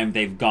over time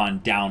they've gone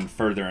down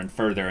further and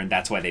further, and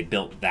that's why they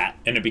built that.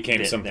 And it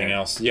became something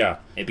else. Yeah,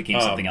 it became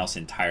something else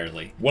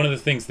entirely. One of the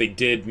things they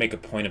did make a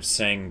point of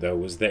saying, though,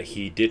 was that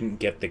he didn't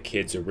get the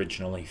kids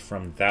originally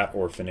from that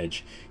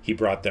orphanage. He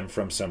brought them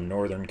from some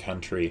northern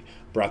country,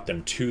 brought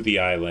them to the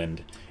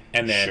island,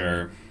 and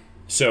then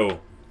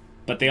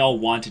But they all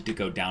wanted to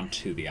go down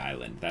to the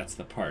island. That's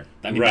the part.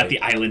 I mean, not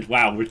the island.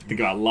 Wow, we're thinking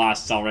about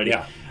Lost already.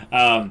 Yeah.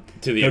 To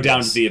the abyss.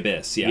 Down to the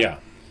abyss. Yeah.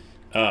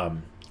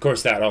 Of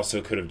course, that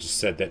also could have just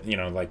said that, you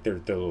know, like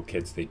they're little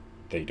kids. They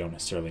don't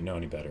necessarily know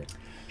any better.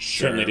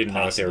 Certainly didn't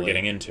know what they were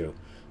getting into.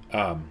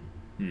 And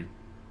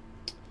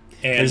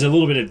there's a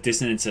little bit of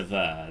dissonance of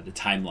the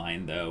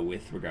timeline, though,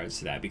 with regards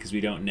to that, because we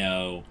don't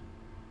know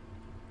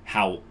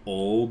how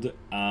old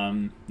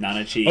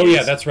Nanachi is. Oh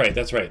yeah, that's right.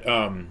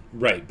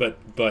 Right, but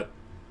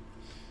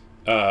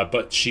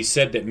she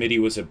said that Mitty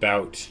was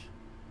about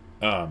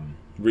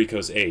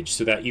Riko's age,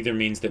 so that either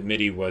means that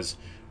Mitty was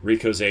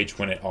Riko's age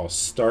when it all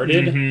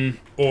started,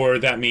 or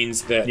that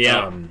means that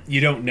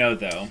you don't know,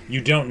 though.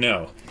 You don't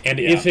know, and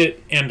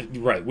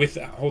with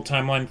that whole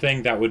timeline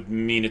thing, that would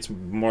mean it's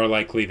more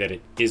likely that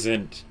it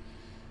isn't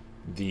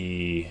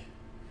the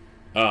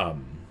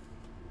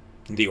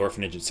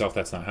orphanage itself.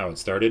 That's not how it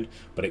started,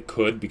 but it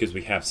could, because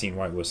we have seen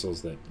white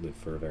whistles that live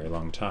for a very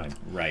long time.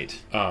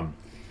 Right.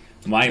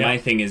 My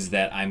thing is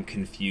that I'm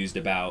confused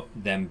about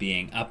them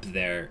being up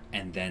there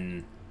and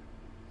then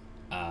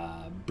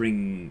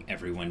bringing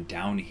everyone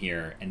down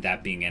here, and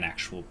that being an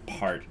actual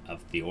part of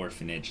the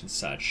orphanage and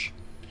such.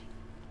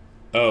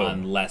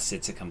 Unless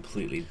it's a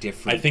completely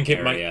different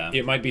area.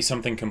 It might be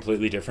something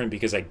completely different,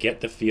 because I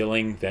get the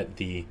feeling that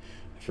I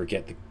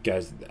forget the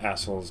guy's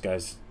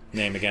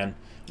name again.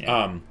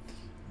 Yeah.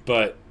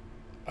 But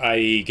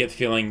I get the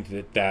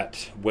feeling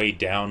that way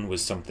down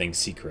was something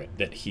secret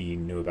that he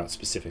knew about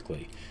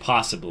specifically.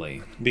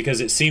 Possibly.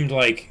 Because it seemed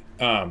like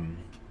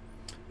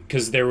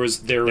because there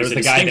was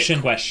the guy that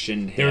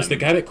questioned him. There was the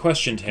guy that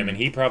questioned him, and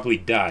he probably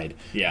died.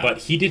 Yeah. But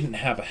he didn't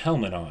have a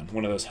helmet on,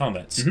 one of those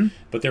helmets.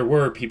 But there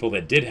were people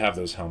that did have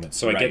those helmets.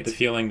 So I get the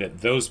feeling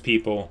that those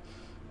people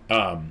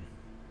are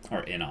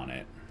in on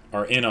it.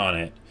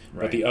 Right.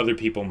 But the other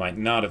people might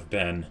not have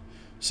been.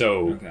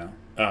 So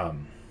I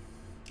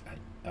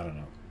don't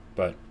know.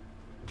 But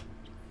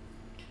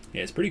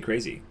yeah, it's pretty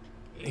crazy.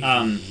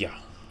 Yeah.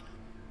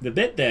 The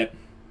bit that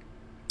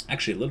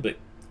actually a little bit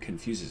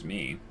confuses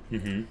me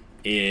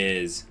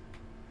is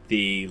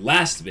the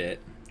last bit,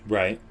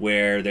 right,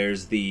 where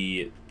there's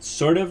the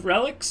sort of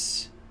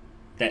relics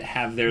that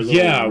have their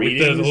little with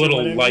the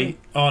little light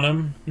on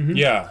them.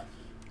 Yeah,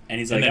 and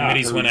he's like, and then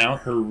Mitty's went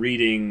out. Her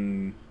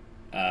reading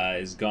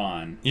is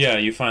gone. Yeah,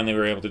 you finally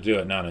were able to do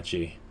it,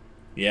 Nanachi.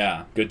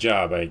 Yeah, good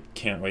job. I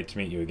can't wait to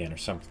meet you again, or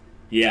something.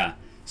 Yeah.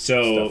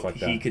 So like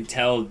he could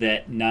tell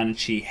that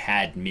Nanachi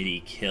had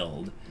Mitty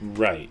killed.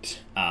 Right.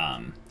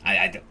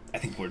 I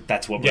think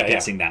that's what we're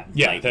guessing that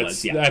light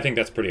was. Yeah. I think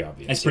that's pretty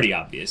obvious. It's pretty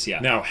obvious, yeah.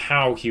 Now,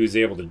 how he was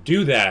able to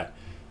do that,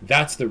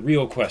 that's the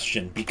real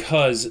question,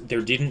 because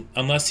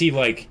unless he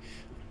like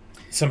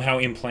somehow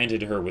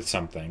implanted her with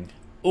something.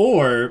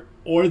 Or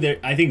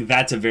I think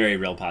that's a very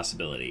real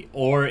possibility.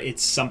 Or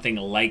it's something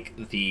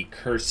like the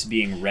curse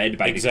being read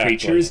by the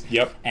creatures.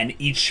 Yep. And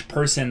each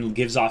person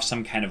gives off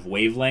some kind of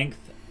wavelength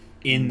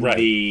in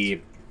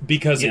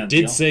because it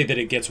did say that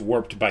it gets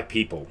warped by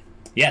people.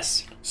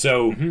 Yes.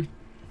 So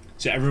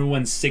so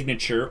everyone's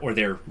signature, or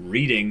their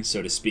reading,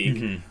 so to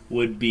speak,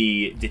 would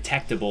be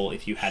detectable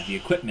if you had the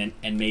equipment,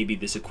 and maybe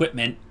this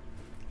equipment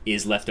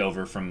is left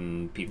over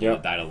from people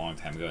that died a long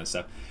time ago and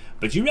stuff.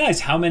 But you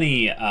realize how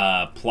many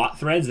plot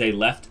threads they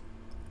left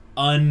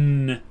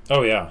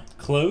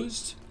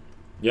closed?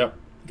 Yep.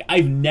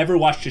 I've never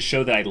watched a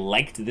show that I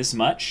liked this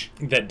much.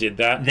 That did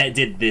that? That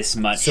did this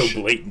much. So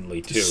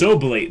blatantly, too. So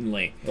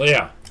blatantly. Well,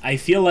 yeah. I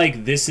feel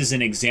like this is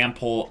an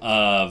example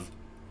of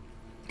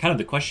kind of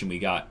the question we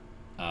got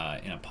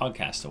in a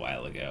podcast a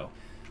while ago,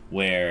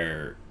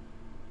 where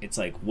it's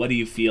like, what do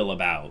you feel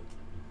about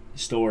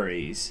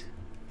stories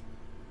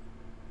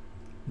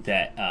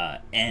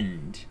that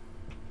end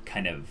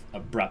kind of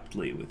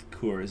abruptly with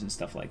cures and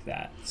stuff like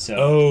that?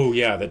 So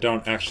that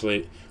don't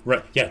actually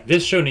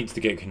this show needs to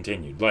get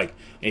continued.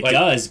 It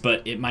does,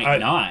 but it might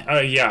not.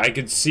 I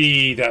could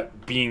see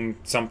that being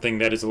something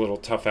that is a little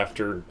tough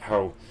after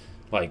how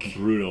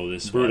brutal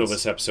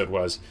this episode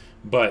was.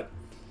 But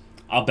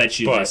I'll bet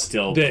you this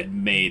still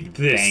made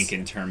bank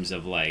in terms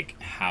of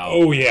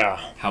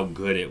how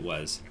good it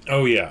was.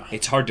 Oh yeah,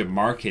 it's hard to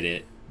market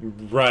it,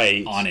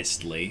 right?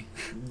 Honestly,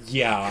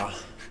 yeah.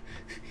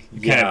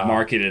 You kind of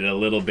market it a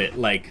little bit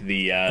like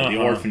the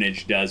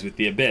orphanage does with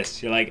the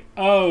Abyss. You're like,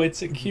 oh,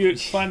 it's a cute,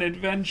 fun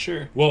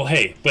adventure. Well,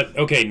 hey, but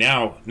okay,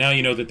 now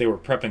you know that they were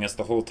prepping us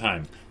the whole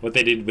time. What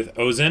they did with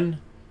Ozen,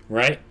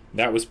 right?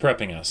 That was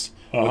prepping us.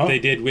 What they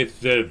did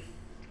with the...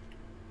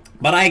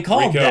 But I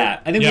called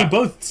that. I think we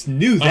both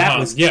knew that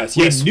was... Yes.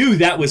 We knew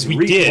that was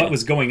what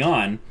was going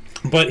on.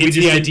 But it's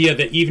the idea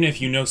that even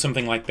if you know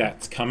something like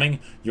that's coming,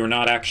 you're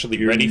not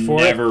actually ready for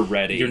it. You're never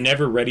ready. You're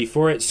never ready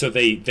for it. So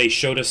they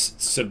showed us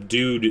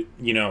subdued,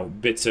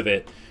 bits of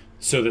it,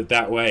 so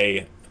that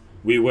way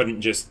we wouldn't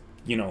just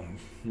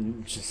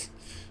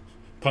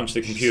punch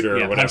the computer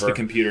or whatever. Punch the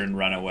computer and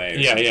run away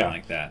or something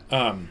like that.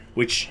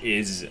 Which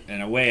is,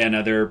 in a way,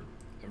 another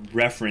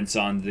reference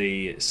on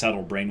the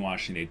subtle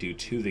brainwashing they do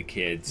to the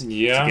kids to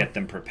get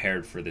them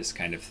prepared for this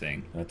kind of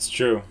thing. That's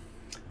true.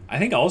 I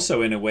think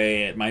also, in a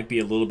way, it might be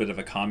a little bit of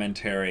a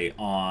commentary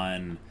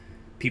on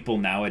people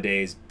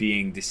nowadays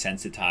being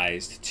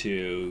desensitized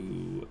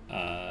to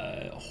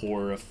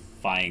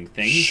horrifying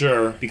things.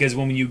 Sure. Because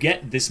when you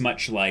get this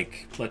much,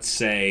 like, let's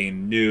say,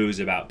 news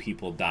about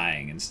people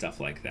dying and stuff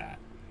like that.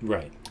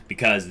 Right.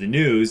 Because the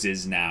news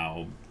is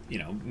now,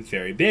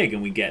 very big,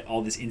 and we get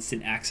all this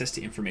instant access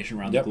to information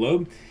around the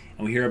globe.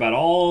 And we hear about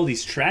all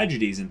these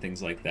tragedies and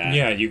things like that.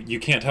 Yeah, you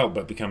can't help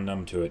but become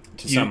numb to it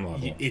to some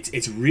level.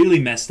 It's really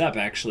messed up,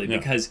 actually,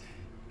 because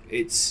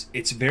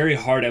it's very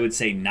hard, I would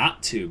say,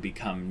 not to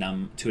become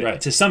numb to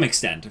it to some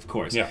extent. Of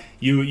course,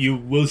 you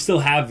will still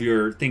have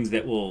your things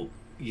that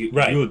you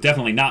will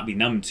definitely not be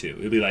numb to.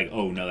 It'll be like,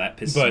 oh no, that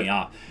pisses me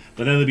off.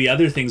 But then there'll be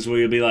other things where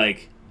you'll be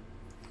like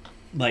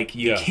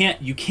you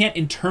can't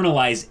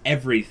internalize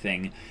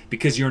everything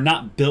because you're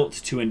not built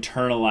to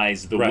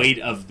internalize the weight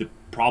of the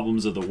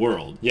problems of the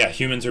world. Yeah,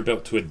 humans are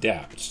built to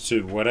adapt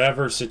to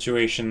whatever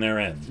situation they're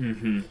in.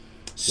 Mm-hmm.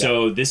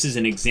 So this is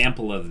an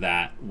example of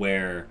that,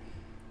 where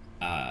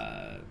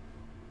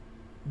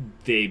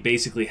they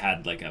basically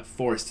had like a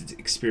forced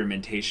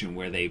experimentation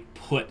where they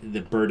put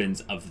the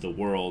burdens of the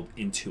world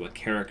into a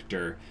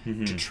character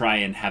to try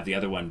and have the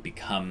other one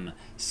become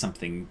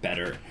something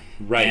better.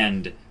 Right.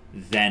 And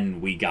then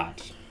we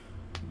got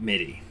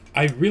MIDI.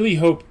 I really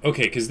hope...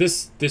 Okay, because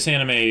this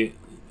anime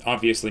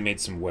obviously made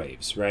some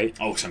waves, right?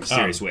 Oh, some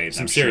serious waves.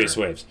 Some serious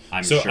waves.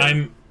 So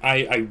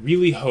I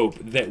really hope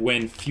that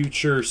when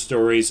future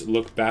stories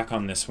look back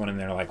on this one and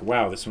they're like,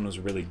 wow, this one was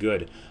really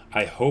good,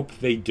 I hope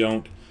they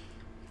don't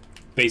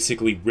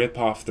basically rip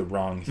off the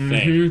wrong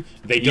thing.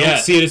 They don't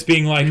see it as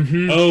being like,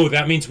 oh,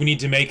 that means we need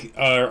to make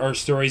our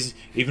stories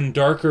even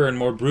darker and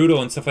more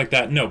brutal and stuff like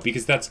that. No,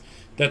 because that's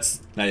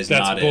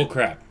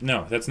bullcrap.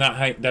 No, that's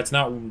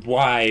not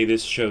why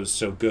this show's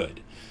so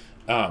good.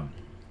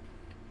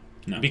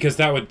 No. Because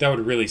that would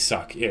really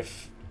suck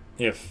if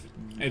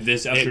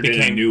this ushered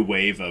in a new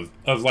wave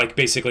of like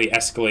basically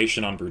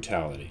escalation on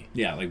brutality.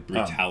 Yeah, like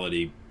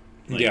brutality.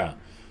 Yeah.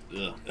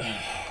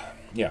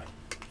 Yeah.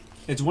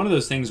 It's one of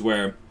those things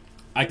where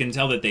I can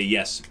tell that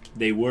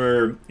they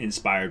were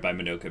inspired by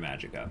Madoka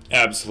Magica.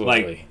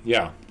 Absolutely.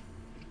 Yeah.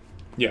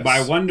 Yes. But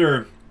I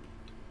wonder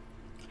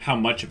how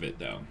much of it,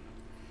 though.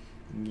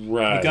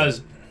 Right.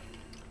 Because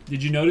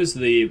did you notice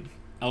the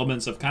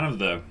elements of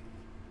kind of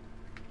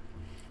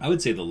I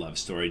would say the love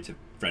story to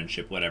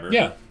friendship, whatever.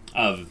 Yeah.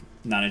 Of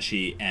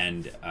Nanachi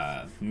and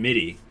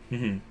MIDI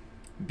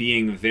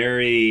being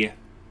very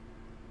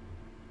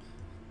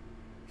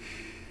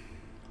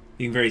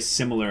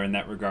similar in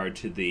that regard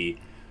to the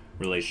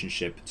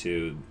relationship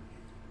to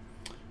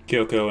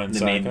Kyoko and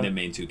Sayaka? the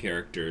main two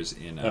characters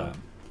in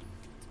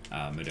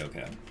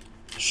Madoka.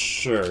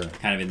 Sure.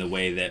 Kind of in the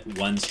way that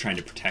one's trying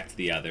to protect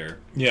the other.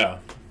 Yeah.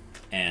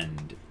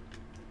 And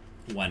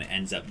one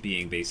ends up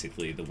being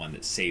basically the one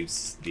that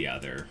saves the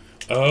other.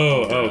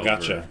 Oh,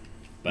 gotcha.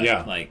 But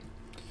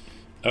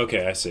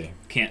okay, I see.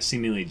 Can't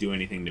seemingly do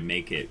anything to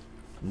make it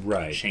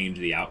change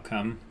the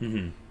outcome.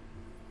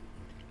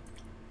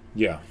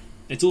 Yeah.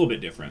 It's a little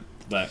bit different,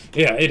 but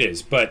yeah, it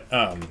is. But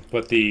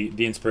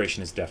the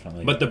inspiration is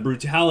definitely the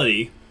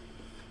brutality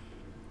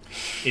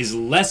is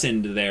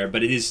lessened there,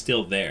 but it is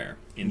still there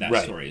in that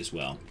story as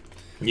well.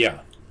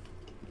 Yeah.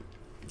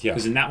 Yeah.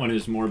 Because in that one it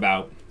was more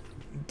about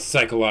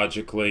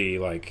psychologically,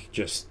 like,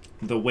 just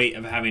the weight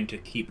of having to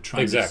keep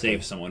trying to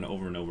save someone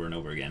over and over and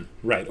over again.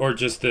 Right. Or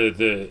just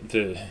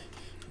the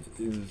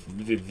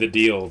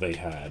deal they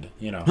had,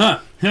 yeah.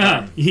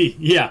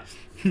 Yeah.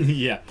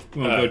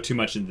 We won't go too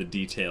much into the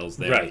details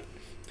there. Right.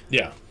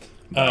 Yeah.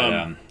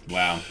 But,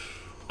 wow.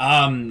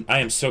 I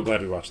am so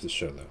glad we watched this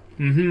show,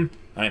 though.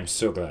 I am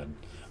so glad.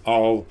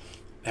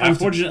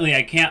 Unfortunately,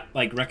 I can't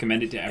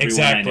recommend it to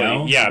everyone I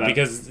know. Yeah,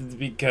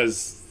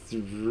 because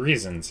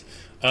reasons.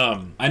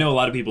 I know a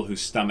lot of people whose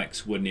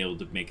stomachs wouldn't be able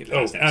to make it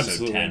past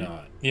episode 10. Absolutely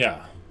not.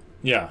 Yeah.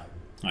 Yeah.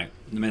 Like,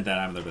 the minute that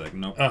happened, they'll be like,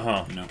 nope.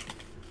 No.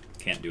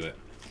 Can't do it.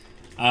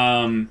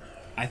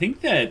 I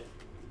think that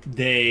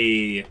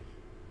they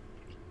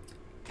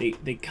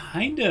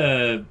kind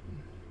of...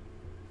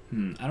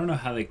 I don't know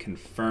how they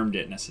confirmed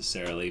it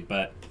necessarily,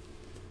 but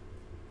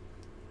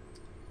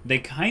they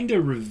kind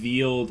of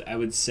revealed, I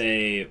would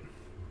say,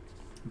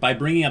 by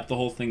bringing up the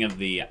whole thing of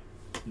the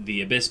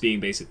Abyss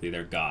being basically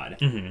their god.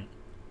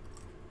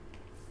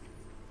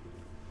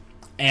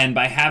 And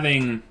by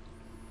having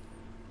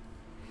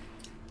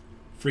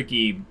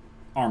freaky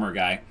armor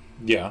guy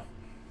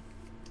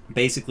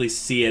basically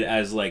see it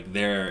as like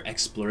their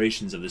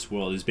explorations of this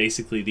world is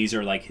basically these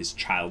are like his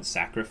child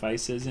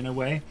sacrifices in a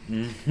way.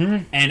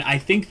 And I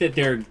think that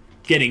they're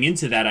getting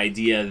into that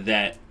idea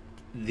that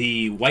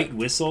the White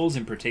Whistles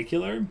in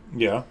particular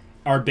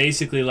are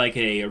basically like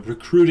a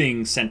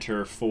recruiting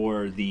center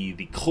for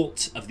the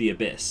cult of the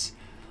Abyss.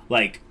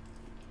 Like,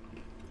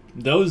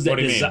 those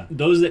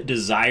that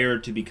desire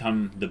to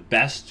become the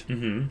best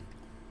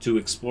to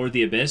explore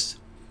the Abyss.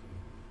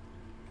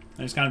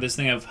 There's kind of this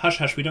thing of, hush,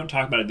 hush, we don't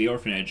talk about it at the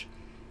orphanage.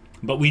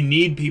 But we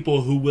need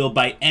people who will,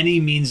 by any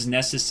means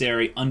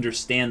necessary,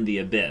 understand the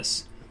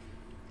Abyss.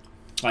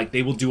 Like,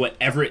 they will do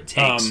whatever it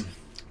takes.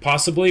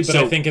 Possibly, but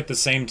I think at the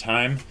same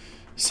time,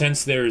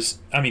 since there's...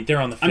 I mean, they're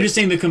on the... I'm just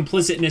saying the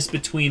complicitness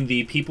between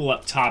the people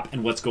up top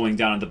and what's going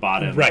down at the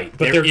bottom. Right.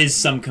 But there is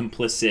some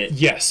complicit...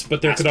 Yes,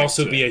 but there could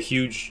also be a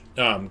huge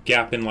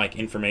gap in, like,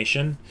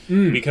 information.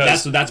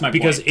 Because that's my point.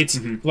 Because it's,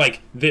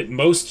 like, the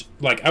most...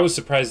 Like, I was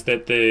surprised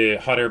that the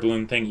hot air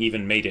balloon thing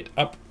even made it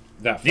up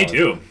that far. Me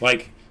too.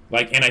 Like,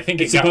 and I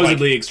think it's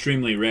supposedly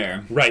extremely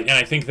rare. Right, and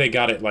I think they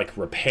got it, like,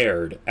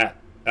 repaired at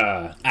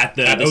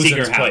the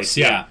secret house. Place.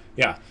 Yeah.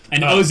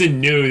 And Ozen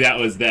knew that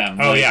was them.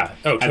 Oh, yeah.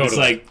 Oh, totally. It's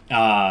like,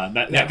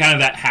 that kind of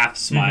that half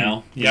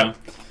smile. Yep.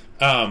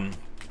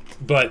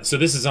 But, so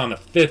this is on the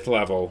 5th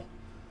level.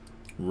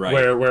 Right.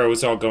 Where it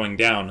was all going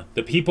down.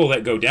 The people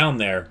that go down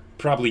there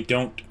probably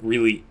don't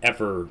really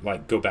ever,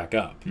 like, go back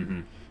up.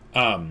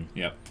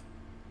 Yep.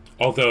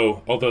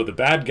 Although the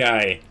bad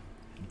guy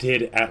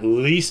did at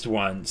least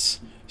once,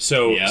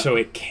 so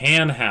it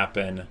can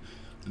happen.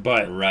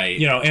 But,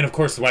 you know, and of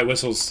course the White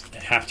Whistles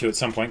have to at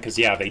some point, because,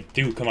 they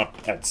do come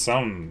up at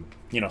some,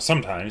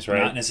 sometimes,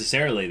 right? Not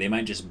necessarily. They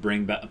might just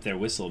bring up their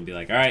whistle and be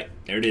like, all right,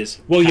 there it is.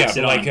 Well,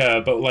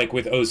 but like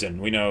with Ozen,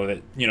 we know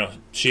that,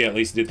 she at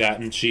least did that,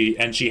 and she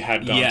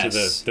had gone to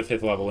the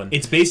 5th level. And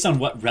it's based on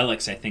what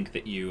relics, I think,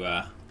 that you,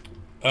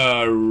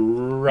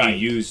 right.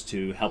 you use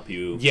to help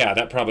you Yeah,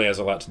 that probably has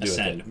a lot to do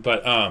ascend. with it.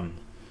 But,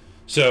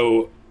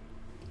 so...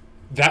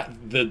 That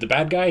the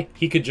bad guy,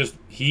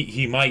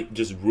 he might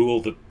just rule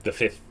the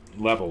 5th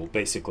level,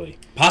 basically.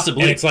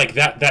 Possibly. And it's like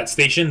that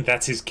station,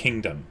 that's his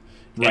kingdom.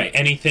 Right.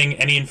 And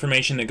any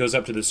information that goes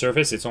up to the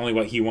surface, it's only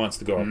what he wants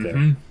to go up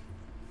there.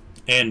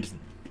 And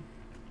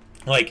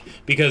like,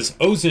 because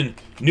Ozen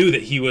knew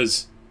that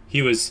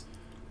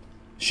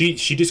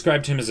she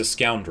described him as a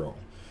scoundrel.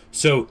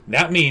 So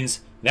that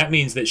means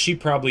that she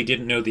probably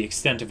didn't know the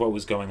extent of what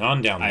was going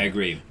on down there. I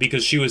agree.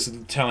 Because she was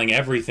telling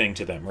everything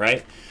to them,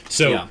 right?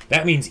 So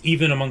that means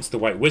even amongst the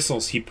White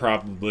Whistles, he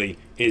probably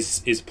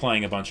is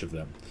playing a bunch of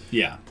them.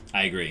 Yeah,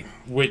 I agree.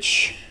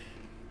 Which...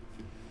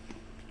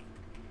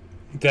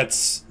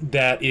 That's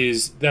really...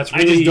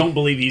 I just don't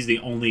believe he's the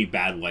only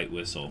bad White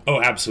Whistle.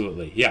 Oh,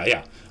 absolutely.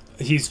 Yeah.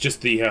 He's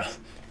just the...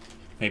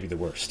 maybe the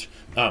worst.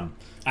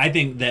 I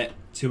think that,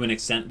 to an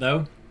extent,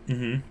 though,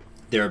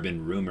 there have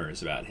been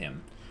rumors about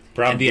him.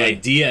 Probably. And the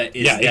idea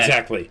is that... Yeah,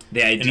 exactly.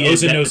 The idea and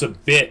is Ozen knows a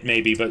bit,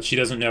 maybe, but she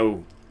doesn't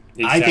know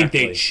exactly. I think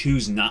they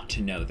choose not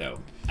to know, though.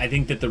 I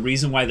think that the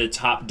reason why the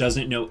top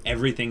doesn't know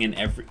anything and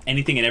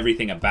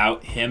everything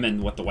about him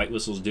and what the White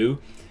Whistles do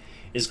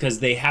is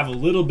because they have a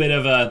little bit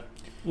of a...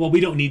 Well,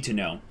 we don't need to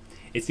know.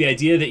 It's the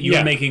idea that you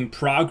are making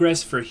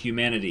progress for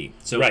humanity.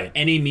 So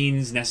any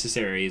means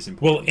necessary is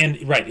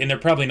important. Well, and they're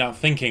probably not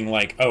thinking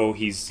like, oh,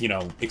 he's,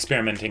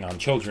 experimenting on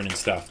children and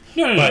stuff.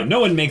 No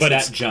one makes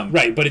that jump.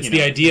 Right, but it's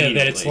the idea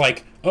that it's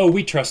like, oh,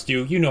 we trust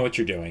you, you know what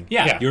you're doing.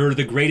 Yeah, you're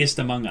the greatest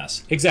among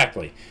us.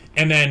 Exactly.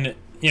 And then,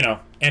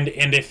 and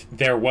if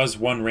there was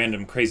one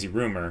random crazy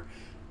rumor,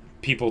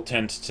 people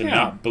tend to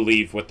not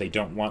believe what they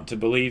don't want to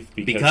believe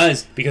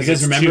because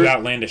it's too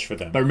outlandish for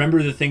them. But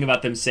remember the thing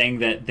about them saying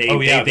that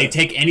they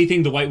take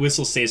anything the White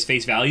Whistles say as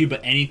face value,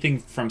 but anything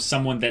from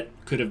someone that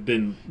could have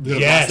lost their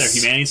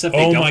humanity and stuff,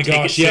 they don't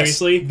take it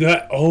seriously.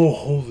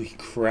 Holy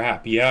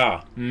crap,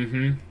 yeah.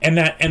 Mm-hmm. And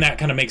that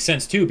kind of makes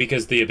sense too,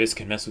 because the Abyss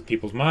can mess with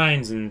people's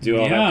minds and do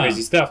all that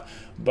crazy stuff.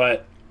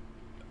 But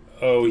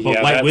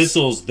White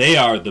Whistles, they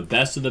are the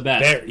best of the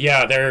best.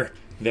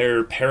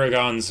 They're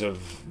paragons of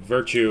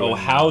virtue. Oh,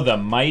 how the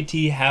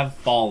mighty have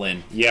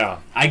fallen. Yeah.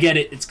 I get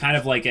it. It's kind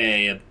of like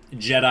a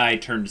Jedi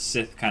turned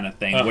Sith kind of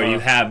thing, where you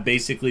have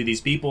basically these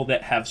people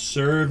that have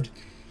served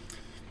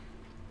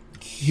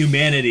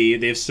humanity,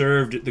 they've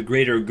served the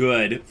greater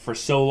good for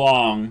so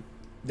long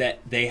that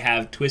they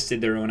have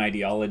twisted their own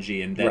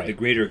ideology, and that the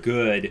greater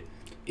good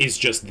is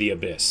just the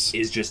Abyss.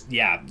 Is just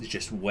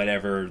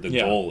whatever the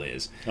goal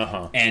is.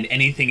 And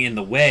anything in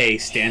the way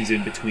stands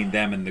in between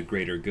them and the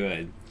greater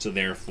good. So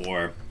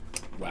therefore,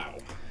 wow.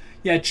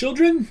 Yeah,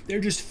 children, they're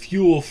just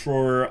fuel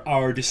for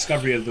our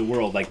discovery of the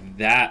world. Like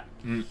that.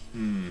 I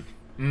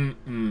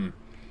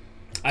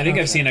think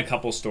I've seen a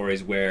couple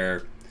stories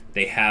where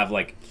they have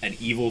like an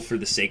evil for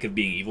the sake of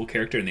being evil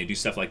character, and they do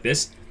stuff like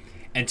this.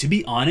 And to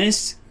be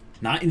honest,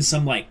 not in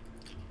some like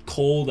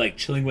cold, like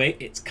chilling way,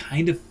 it's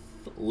kind of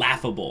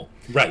laughable.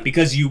 Right.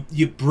 Because you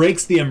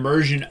breaks the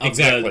immersion of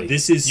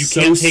this is you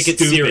so can't take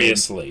stupid. It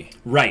seriously.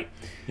 Right.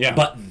 Yeah.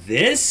 But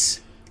this...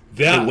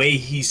 The way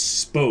he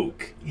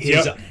spoke,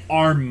 his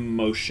arm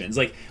motions,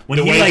 like when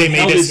the he way like they made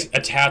held us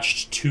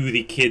attached to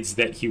the kids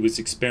that he was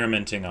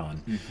experimenting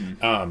on.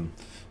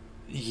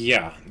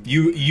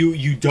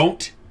 You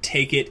don't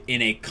take it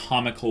in a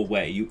comical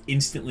way. You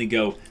instantly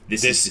go,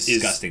 this is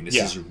disgusting. This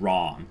is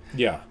wrong.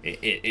 Yeah.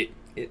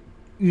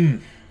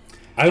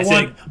 I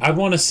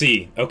want to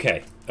see.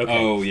 Okay.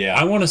 Oh yeah.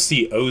 I want to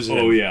see Ozen.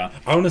 Oh yeah.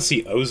 I want to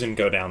see Ozen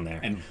go down there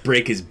and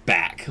break his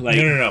back. Like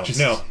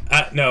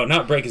no,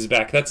 not break his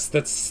back. That's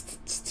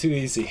too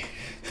easy.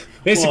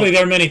 Basically,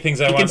 there are many things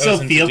I want. He can Ozen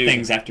still feel to do.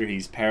 things after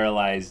he's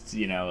paralyzed,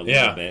 a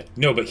little bit.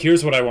 No, but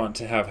here's what I want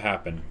to have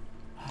happen.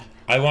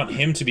 I want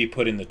him to be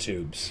put in the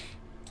tubes.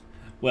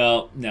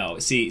 Well, no.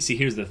 See,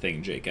 here's the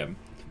thing, Jacob.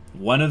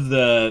 One of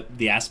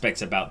the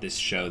aspects about this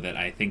show that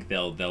I think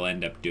they'll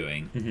end up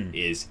doing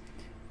is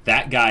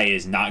that guy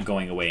is not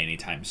going away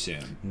anytime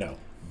soon. No.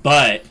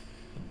 But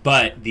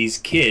these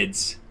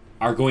kids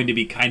are going to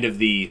be kind of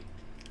the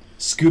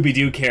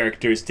Scooby-Doo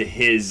characters to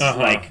his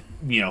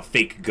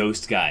fake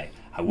ghost guy.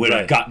 I would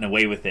have gotten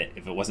away with it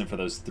if it wasn't for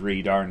those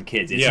 3 darn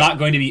kids. It's not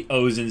going to be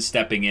Ozen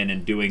stepping in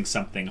and doing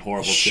something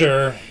horrible.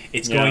 Sure.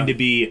 It's going to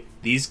be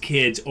these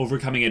kids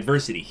overcoming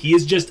adversity. He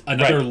is just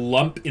another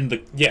lump in the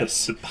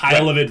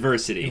pile of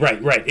adversity.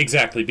 Right,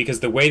 exactly. Because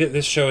the way that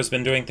this show has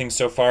been doing things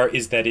so far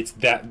is that it's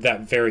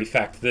that very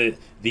fact, the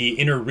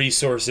inner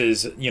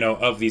resources,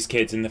 of these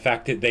kids, and the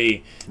fact that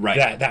they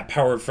that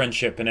power of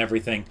friendship and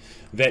everything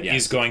that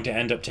is going to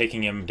end up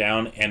taking him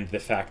down, and the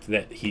fact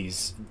that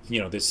he's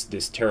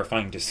this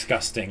terrifying,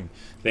 disgusting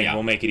thing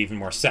will make it even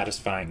more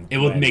satisfying. It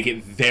will make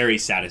it very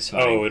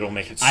satisfying. Oh, it'll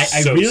make it.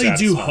 I really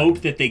do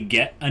hope that they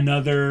get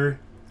another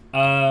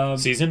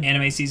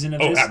anime season of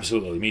this. Oh,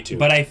 absolutely, me too.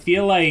 But I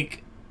feel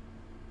like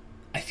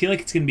it's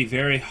going to be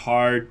very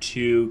hard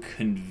to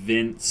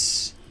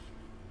convince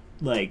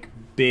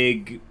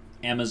big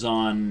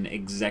Amazon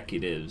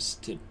executives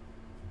to.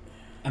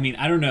 I mean,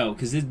 I don't know,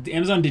 because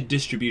Amazon did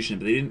distribution,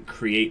 but they didn't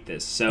create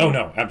this. So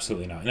no,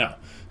 absolutely not. No,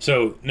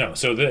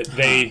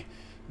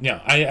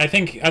 I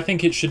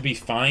think it should be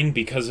fine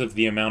because of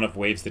the amount of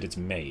waves that it's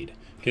made.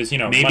 Because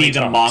maybe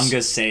the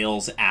manga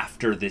sales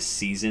after this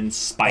season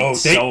spiked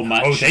so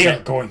much. Oh, they are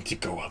going to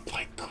go up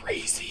like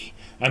crazy.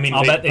 I mean,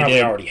 I'll bet they probably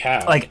did. Already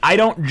have. I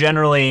don't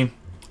generally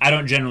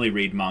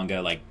read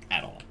manga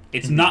at all.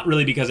 It's not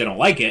really because I don't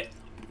like it,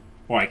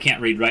 or I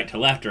can't read right to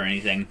left or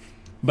anything,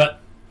 but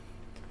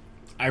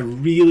I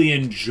really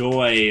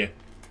enjoy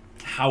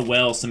how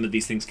well some of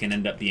these things can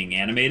end up being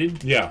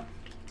animated. Yeah.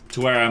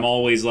 To where I'm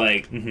always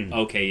like,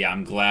 okay, yeah,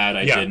 I'm glad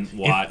I didn't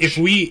watch. If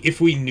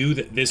we knew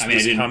that this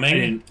was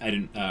coming, I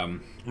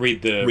didn't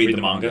read the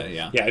manga.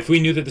 Yeah. If we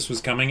knew that this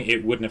was coming,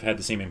 it wouldn't have had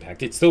the same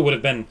impact. It still would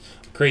have been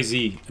a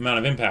crazy amount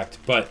of impact,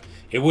 but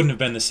it wouldn't have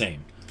been the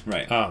same.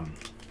 Right.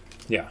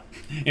 Yeah.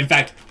 In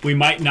fact, we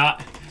might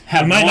not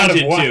have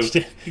watched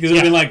it because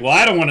we've been like, well,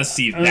 I don't want to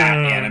see that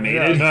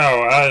animated.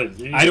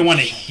 I don't want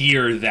to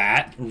hear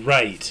that.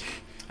 Right.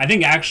 I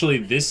think actually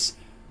this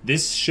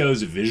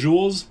show's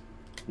visuals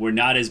were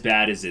not as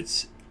bad as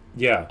its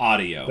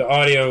audio. The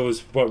audio is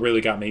what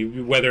really got me.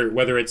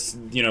 Whether it's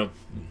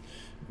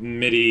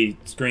MIDI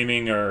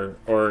screaming or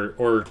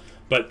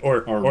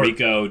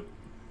Rico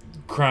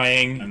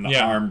crying and the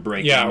arm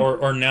breaking.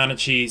 or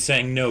Nanachi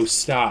saying no,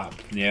 stop.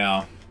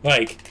 Yeah.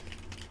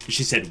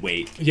 She said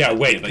wait. Yeah,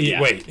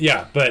 wait.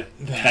 Yeah, but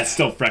that's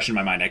still fresh in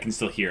my mind. I can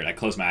still hear it. I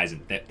close my eyes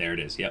and there it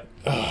is. Yep.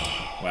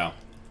 Wow.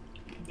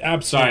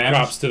 Absolute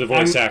props to the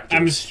voice actors.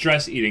 I'm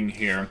stress eating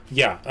here.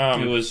 Yeah.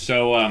 It was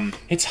so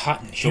it's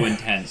hot in so here.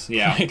 intense.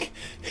 Yeah.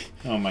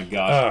 Oh my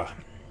gosh.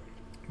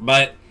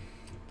 But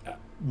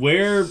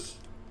where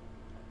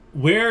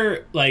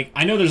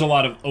I know there's a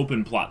lot of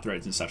open plot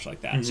threads and such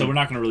like that. So we're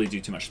not going to really do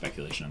too much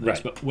speculation on this.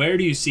 Right. But where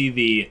do you see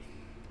the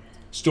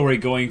story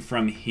going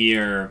from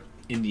here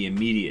in the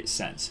immediate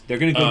sense? They're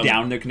going to go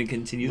down. They're going to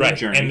continue their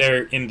journey. And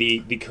they're in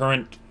the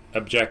current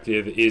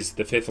objective is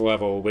the 5th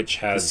level, which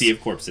has the Sea of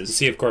Corpses. The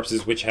Sea of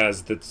Corpses, which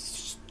has the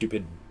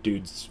stupid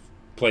dude's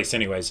place,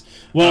 anyways.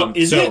 Well,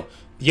 is it?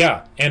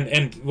 Yeah,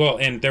 and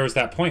there was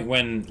that point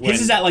when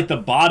his is at the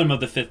bottom of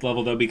the 5th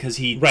level though, because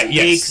he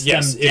takes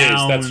them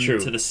down that's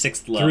true. to the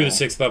 6th level. Through the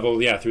 6th level,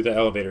 through the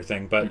elevator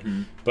thing. But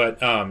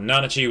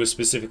Nanachi was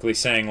specifically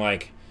saying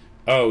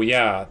oh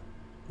yeah,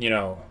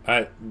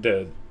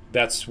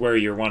 that's where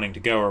you're wanting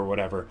to go or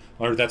whatever,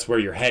 or that's where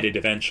you're headed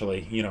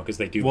eventually, because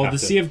they do. Well, the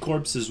Sea of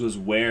Corpses was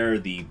where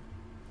the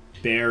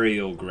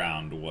burial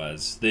ground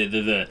was,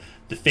 the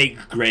fake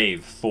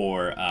grave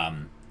for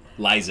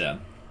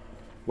Liza.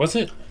 Was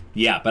it?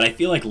 Yeah, but I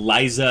feel like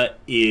Liza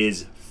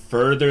is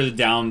further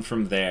down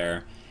from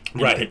there,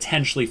 and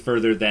potentially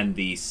further than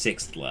the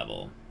 6th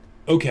level.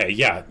 Okay,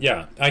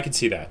 yeah, I can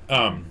see that.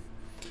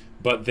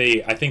 But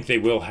I think they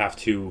will have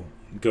to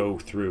go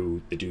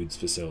through the dude's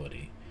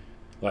facility.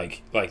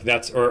 Like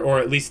that's, or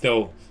at least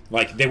they'll,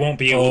 they won't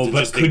be able to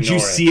just ignore it. But could you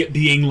see it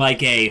being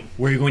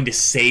we're going to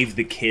save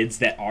the kids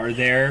that are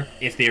there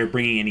if they are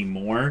bringing any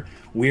more?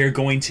 We're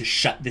going to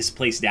shut this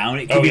place down.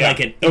 It could be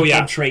an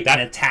infiltrate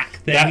and attack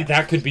thing.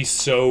 That could be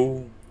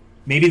so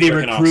Maybe they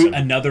Freaking recruit awesome.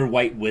 another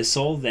White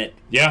Whistle that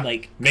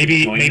like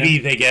maybe join maybe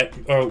them. they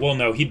get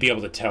no, he'd be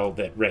able to tell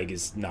that Reg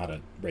is not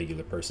a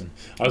regular person.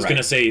 I was Right.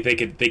 gonna say they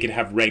could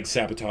have Reg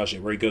sabotage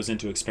it where he goes in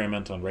to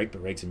experiment on Reg,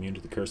 but Reg's immune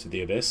to the curse of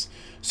the abyss.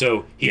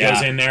 So he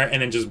goes in there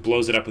and then just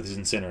blows it up with his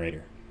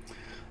incinerator.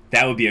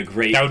 That would be a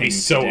great That would be thing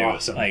so to do.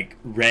 awesome. Like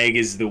Reg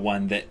is the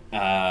one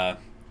that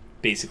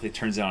basically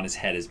turns it on his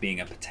head as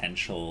being a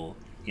potential,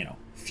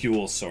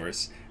 fuel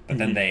source. But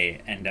then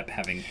they end up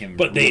having him.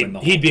 But ruin the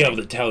whole he'd be thing. able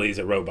to tell he's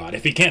a robot.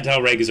 If he can't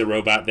tell Reg is a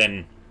robot,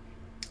 then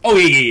Oh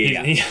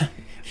yeah.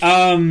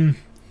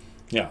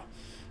 yeah.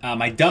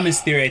 My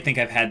dumbest theory I think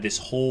I've had this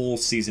whole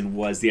season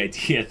was the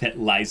idea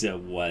that Liza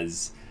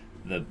was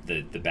the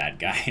bad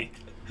guy.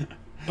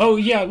 Oh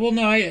yeah. Well,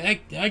 no, I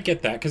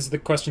get that because the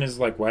question is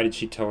like, why did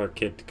she tell her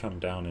kid to come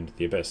down into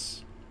the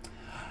abyss?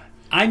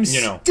 I'm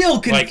still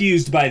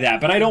confused by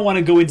that, but I don't want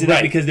to go into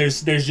that because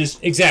there's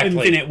just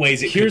infinite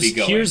ways it could be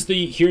going. Here's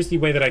the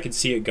way that I could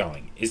see it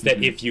going is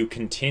that if you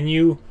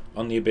continue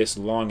on the abyss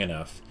long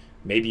enough,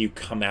 maybe you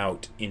come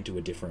out into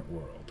a different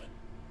world,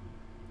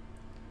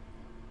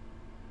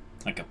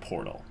 like a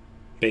portal,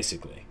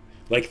 basically.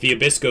 Like the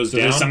abyss goes down.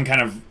 There's some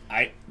kind of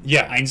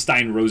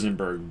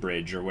Einstein-Rosenberg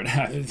bridge or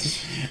whatever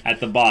at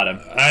the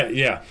bottom.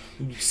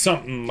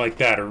 Something like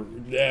that or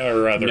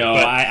other. No,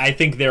 but I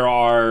think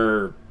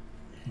there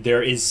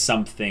is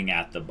something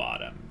at the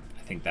bottom.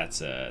 I think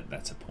that's a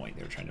point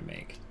they were trying to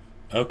make.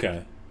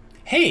 Okay.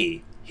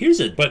 Hey, here's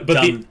a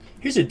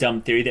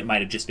dumb theory that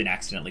might have just been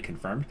accidentally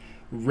confirmed.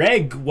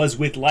 Reg was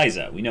with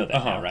Liza. We know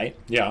that now, right?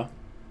 Yeah.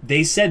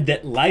 They said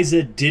that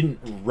Liza didn't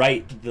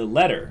write the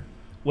letter.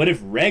 What if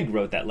Reg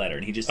wrote that letter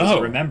and he just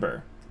doesn't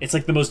remember? It's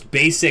like the most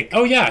basic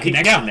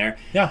connection there.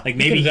 Yeah. Like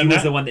maybe he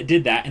was the one that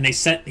did that, and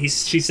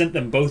she sent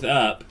them both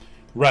up.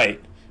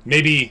 Right.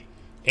 Maybe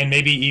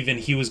even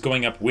he was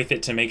going up with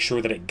it to make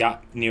sure that it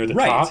got near the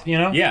top,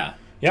 Yeah.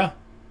 Yeah.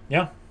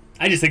 Yeah.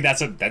 I just think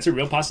that's a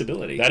real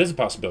possibility. That is a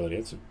possibility.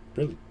 It's a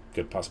really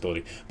good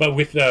possibility. But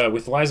with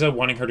Liza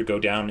wanting her to go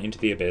down into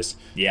the abyss,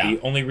 the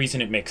only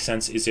reason it makes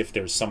sense is if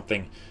there's some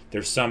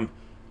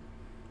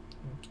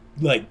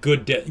like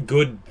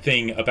good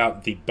thing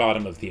about the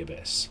bottom of the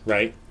abyss,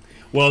 right?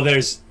 Well,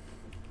 there's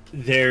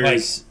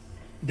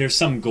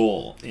some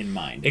goal in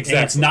mind. Exactly.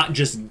 And it's not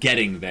just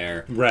getting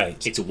there.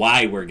 Right. It's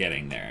why we're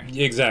getting there.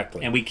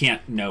 Exactly. And we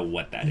can't know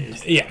what that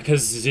is. Yeah,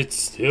 because it's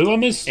still a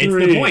mystery.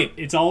 It's the point.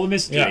 It's all a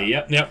mystery.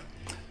 Yeah. Yep.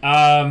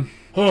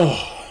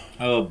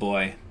 Oh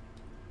boy.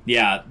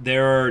 Yeah,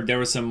 there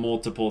were some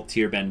multiple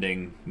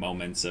tear-bending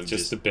moments of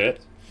just a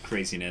bit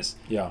craziness.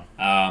 Yeah.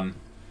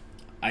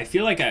 I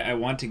feel like I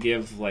want to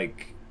give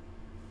like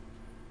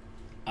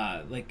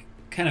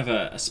kind of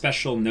a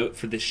special note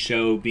for this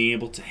show being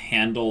able to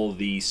handle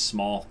the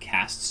small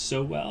casts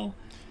so well.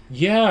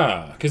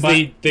 Yeah, because But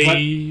I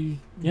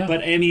mean,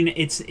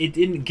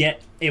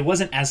 it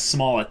wasn't as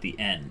small at the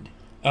end.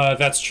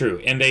 That's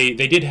true, and they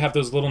did have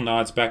those little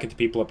nods back at the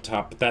people up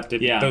top, but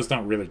those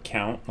don't really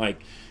count. Like,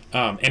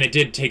 and it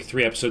did take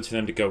 3 episodes for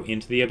them to go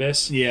into the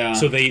abyss. Yeah.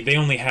 So they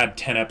only had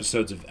 10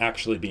 episodes of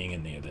actually being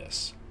in the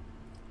abyss.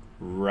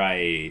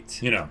 Right.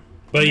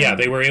 But yeah,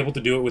 they were able to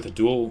do it with a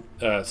dual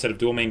set of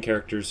dual main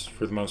characters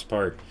for the most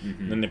part.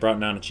 Mm-hmm. And then they brought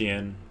Nanachi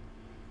in.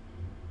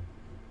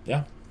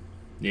 Yeah.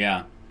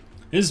 Yeah.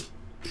 This is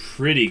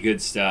pretty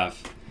good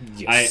stuff.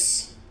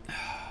 Yes.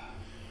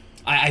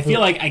 I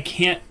feel like I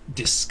can't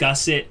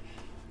discuss it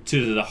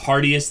to the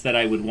hardiest that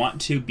I would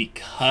want to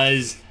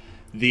because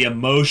the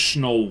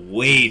emotional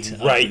weight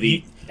of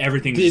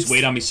everything just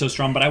weighed on me so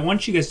strong. But I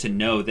want you guys to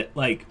know that,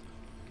 like,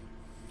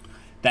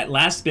 that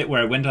last bit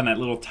where I went on that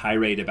little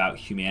tirade about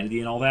humanity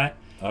and all that,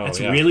 that's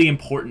really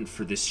important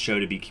for this show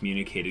to be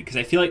communicated. Because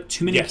I feel like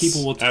too many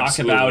people will talk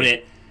about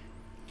it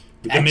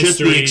at just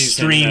the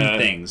extreme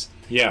things.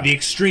 Yeah. The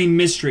extreme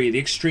mystery, the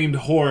extreme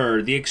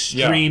horror, the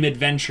extreme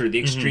adventure, the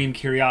extreme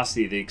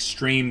curiosity, the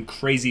extreme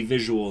crazy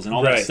visuals, and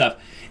all that stuff.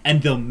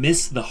 And they'll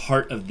miss the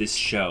heart of this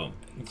show.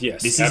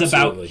 Yes, this is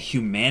about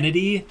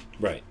humanity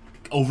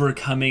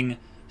overcoming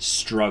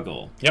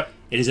struggle. Yep.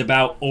 It is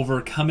about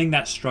overcoming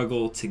that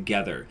struggle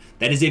together.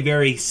 That is a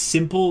very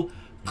simple,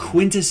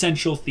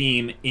 quintessential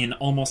theme in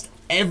almost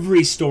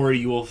every story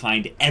you will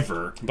find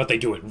ever. But they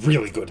do it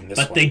really good in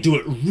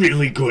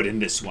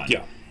this one.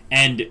 Yeah.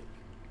 And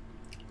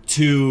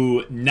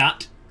to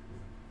not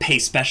pay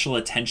special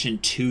attention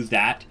to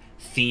that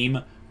theme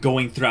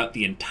going throughout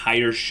the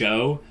entire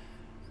show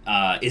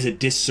is a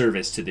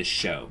disservice to this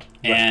show.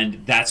 Right.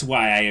 And that's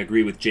why I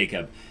agree with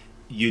Jacob.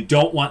 You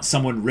don't want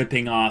someone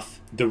ripping off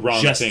the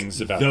wrong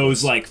things about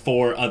those like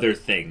 4 other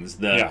things.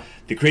 The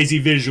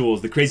crazy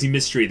visuals, the crazy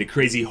mystery, the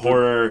crazy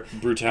horror,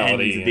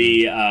 brutality, and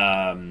the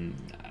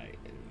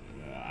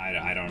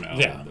I don't know.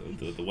 Yeah.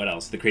 The what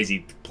else? The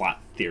crazy plot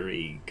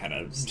theory kind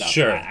of stuff.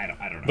 Sure. I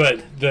don't know.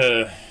 But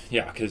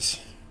because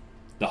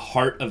the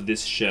heart of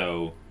this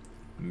show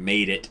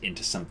made it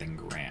into something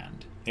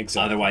grand.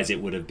 Exactly. Otherwise,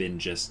 it would have been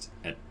just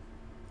an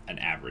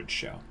average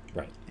show.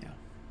 Right.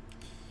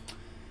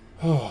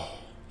 Yeah.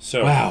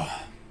 So. Wow.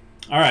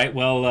 All right.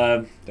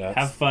 Well,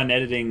 have fun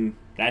editing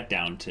that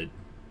down to,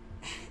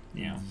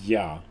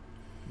 Yeah.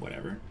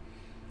 whatever.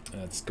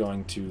 That's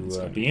going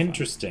to be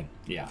interesting.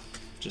 Yeah,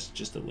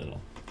 just a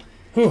little.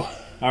 Whew.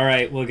 All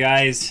right, well,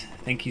 guys,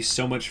 thank you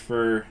so much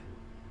for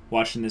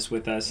watching this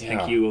with us. Yeah.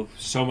 Thank you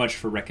so much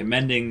for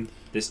recommending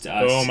this to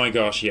us. Oh my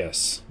gosh,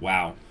 yes.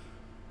 Wow.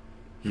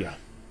 Yeah.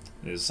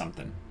 This is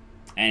something.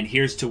 And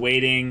here's to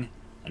waiting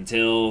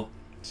until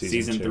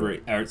season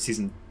 3 or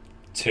season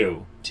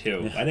 2. Yeah.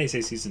 Why did they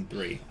say season 3?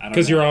 I don't know.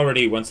 Because you're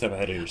already one step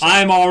ahead of yourself.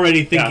 I'm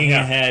already thinking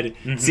ahead.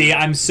 Mm-hmm. See,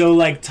 I'm so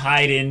like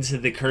tied into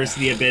the Curse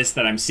of the Abyss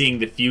that I'm seeing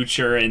the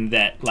future, and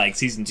that like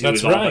season 2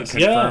 is all but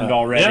confirmed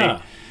already.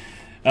 Yeah.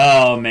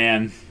 Oh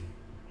man.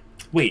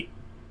 Wait.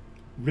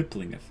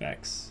 Rippling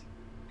effects.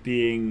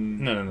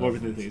 Being No. what were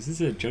the things? Is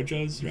this a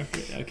JoJo's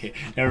reference? Okay,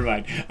 never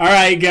mind. All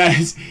right,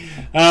 guys.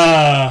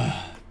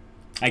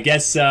 I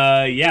guess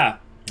yeah.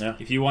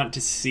 If you want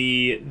to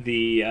see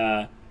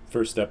the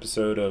first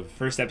episode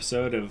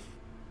of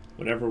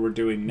whatever we're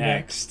doing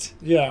next,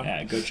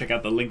 go check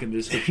out the link in the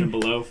description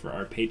below for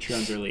our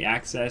Patreon's early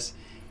access.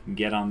 You can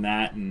get on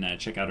that and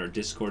check out our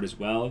Discord as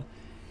well.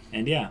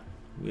 And yeah,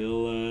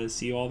 we'll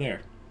see you all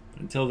there.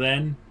 Until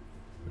then,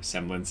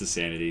 Semblance of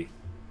Sanity.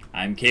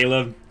 I'm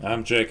Caleb.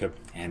 I'm Jacob.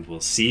 And we'll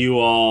see you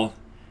all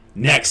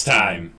next time.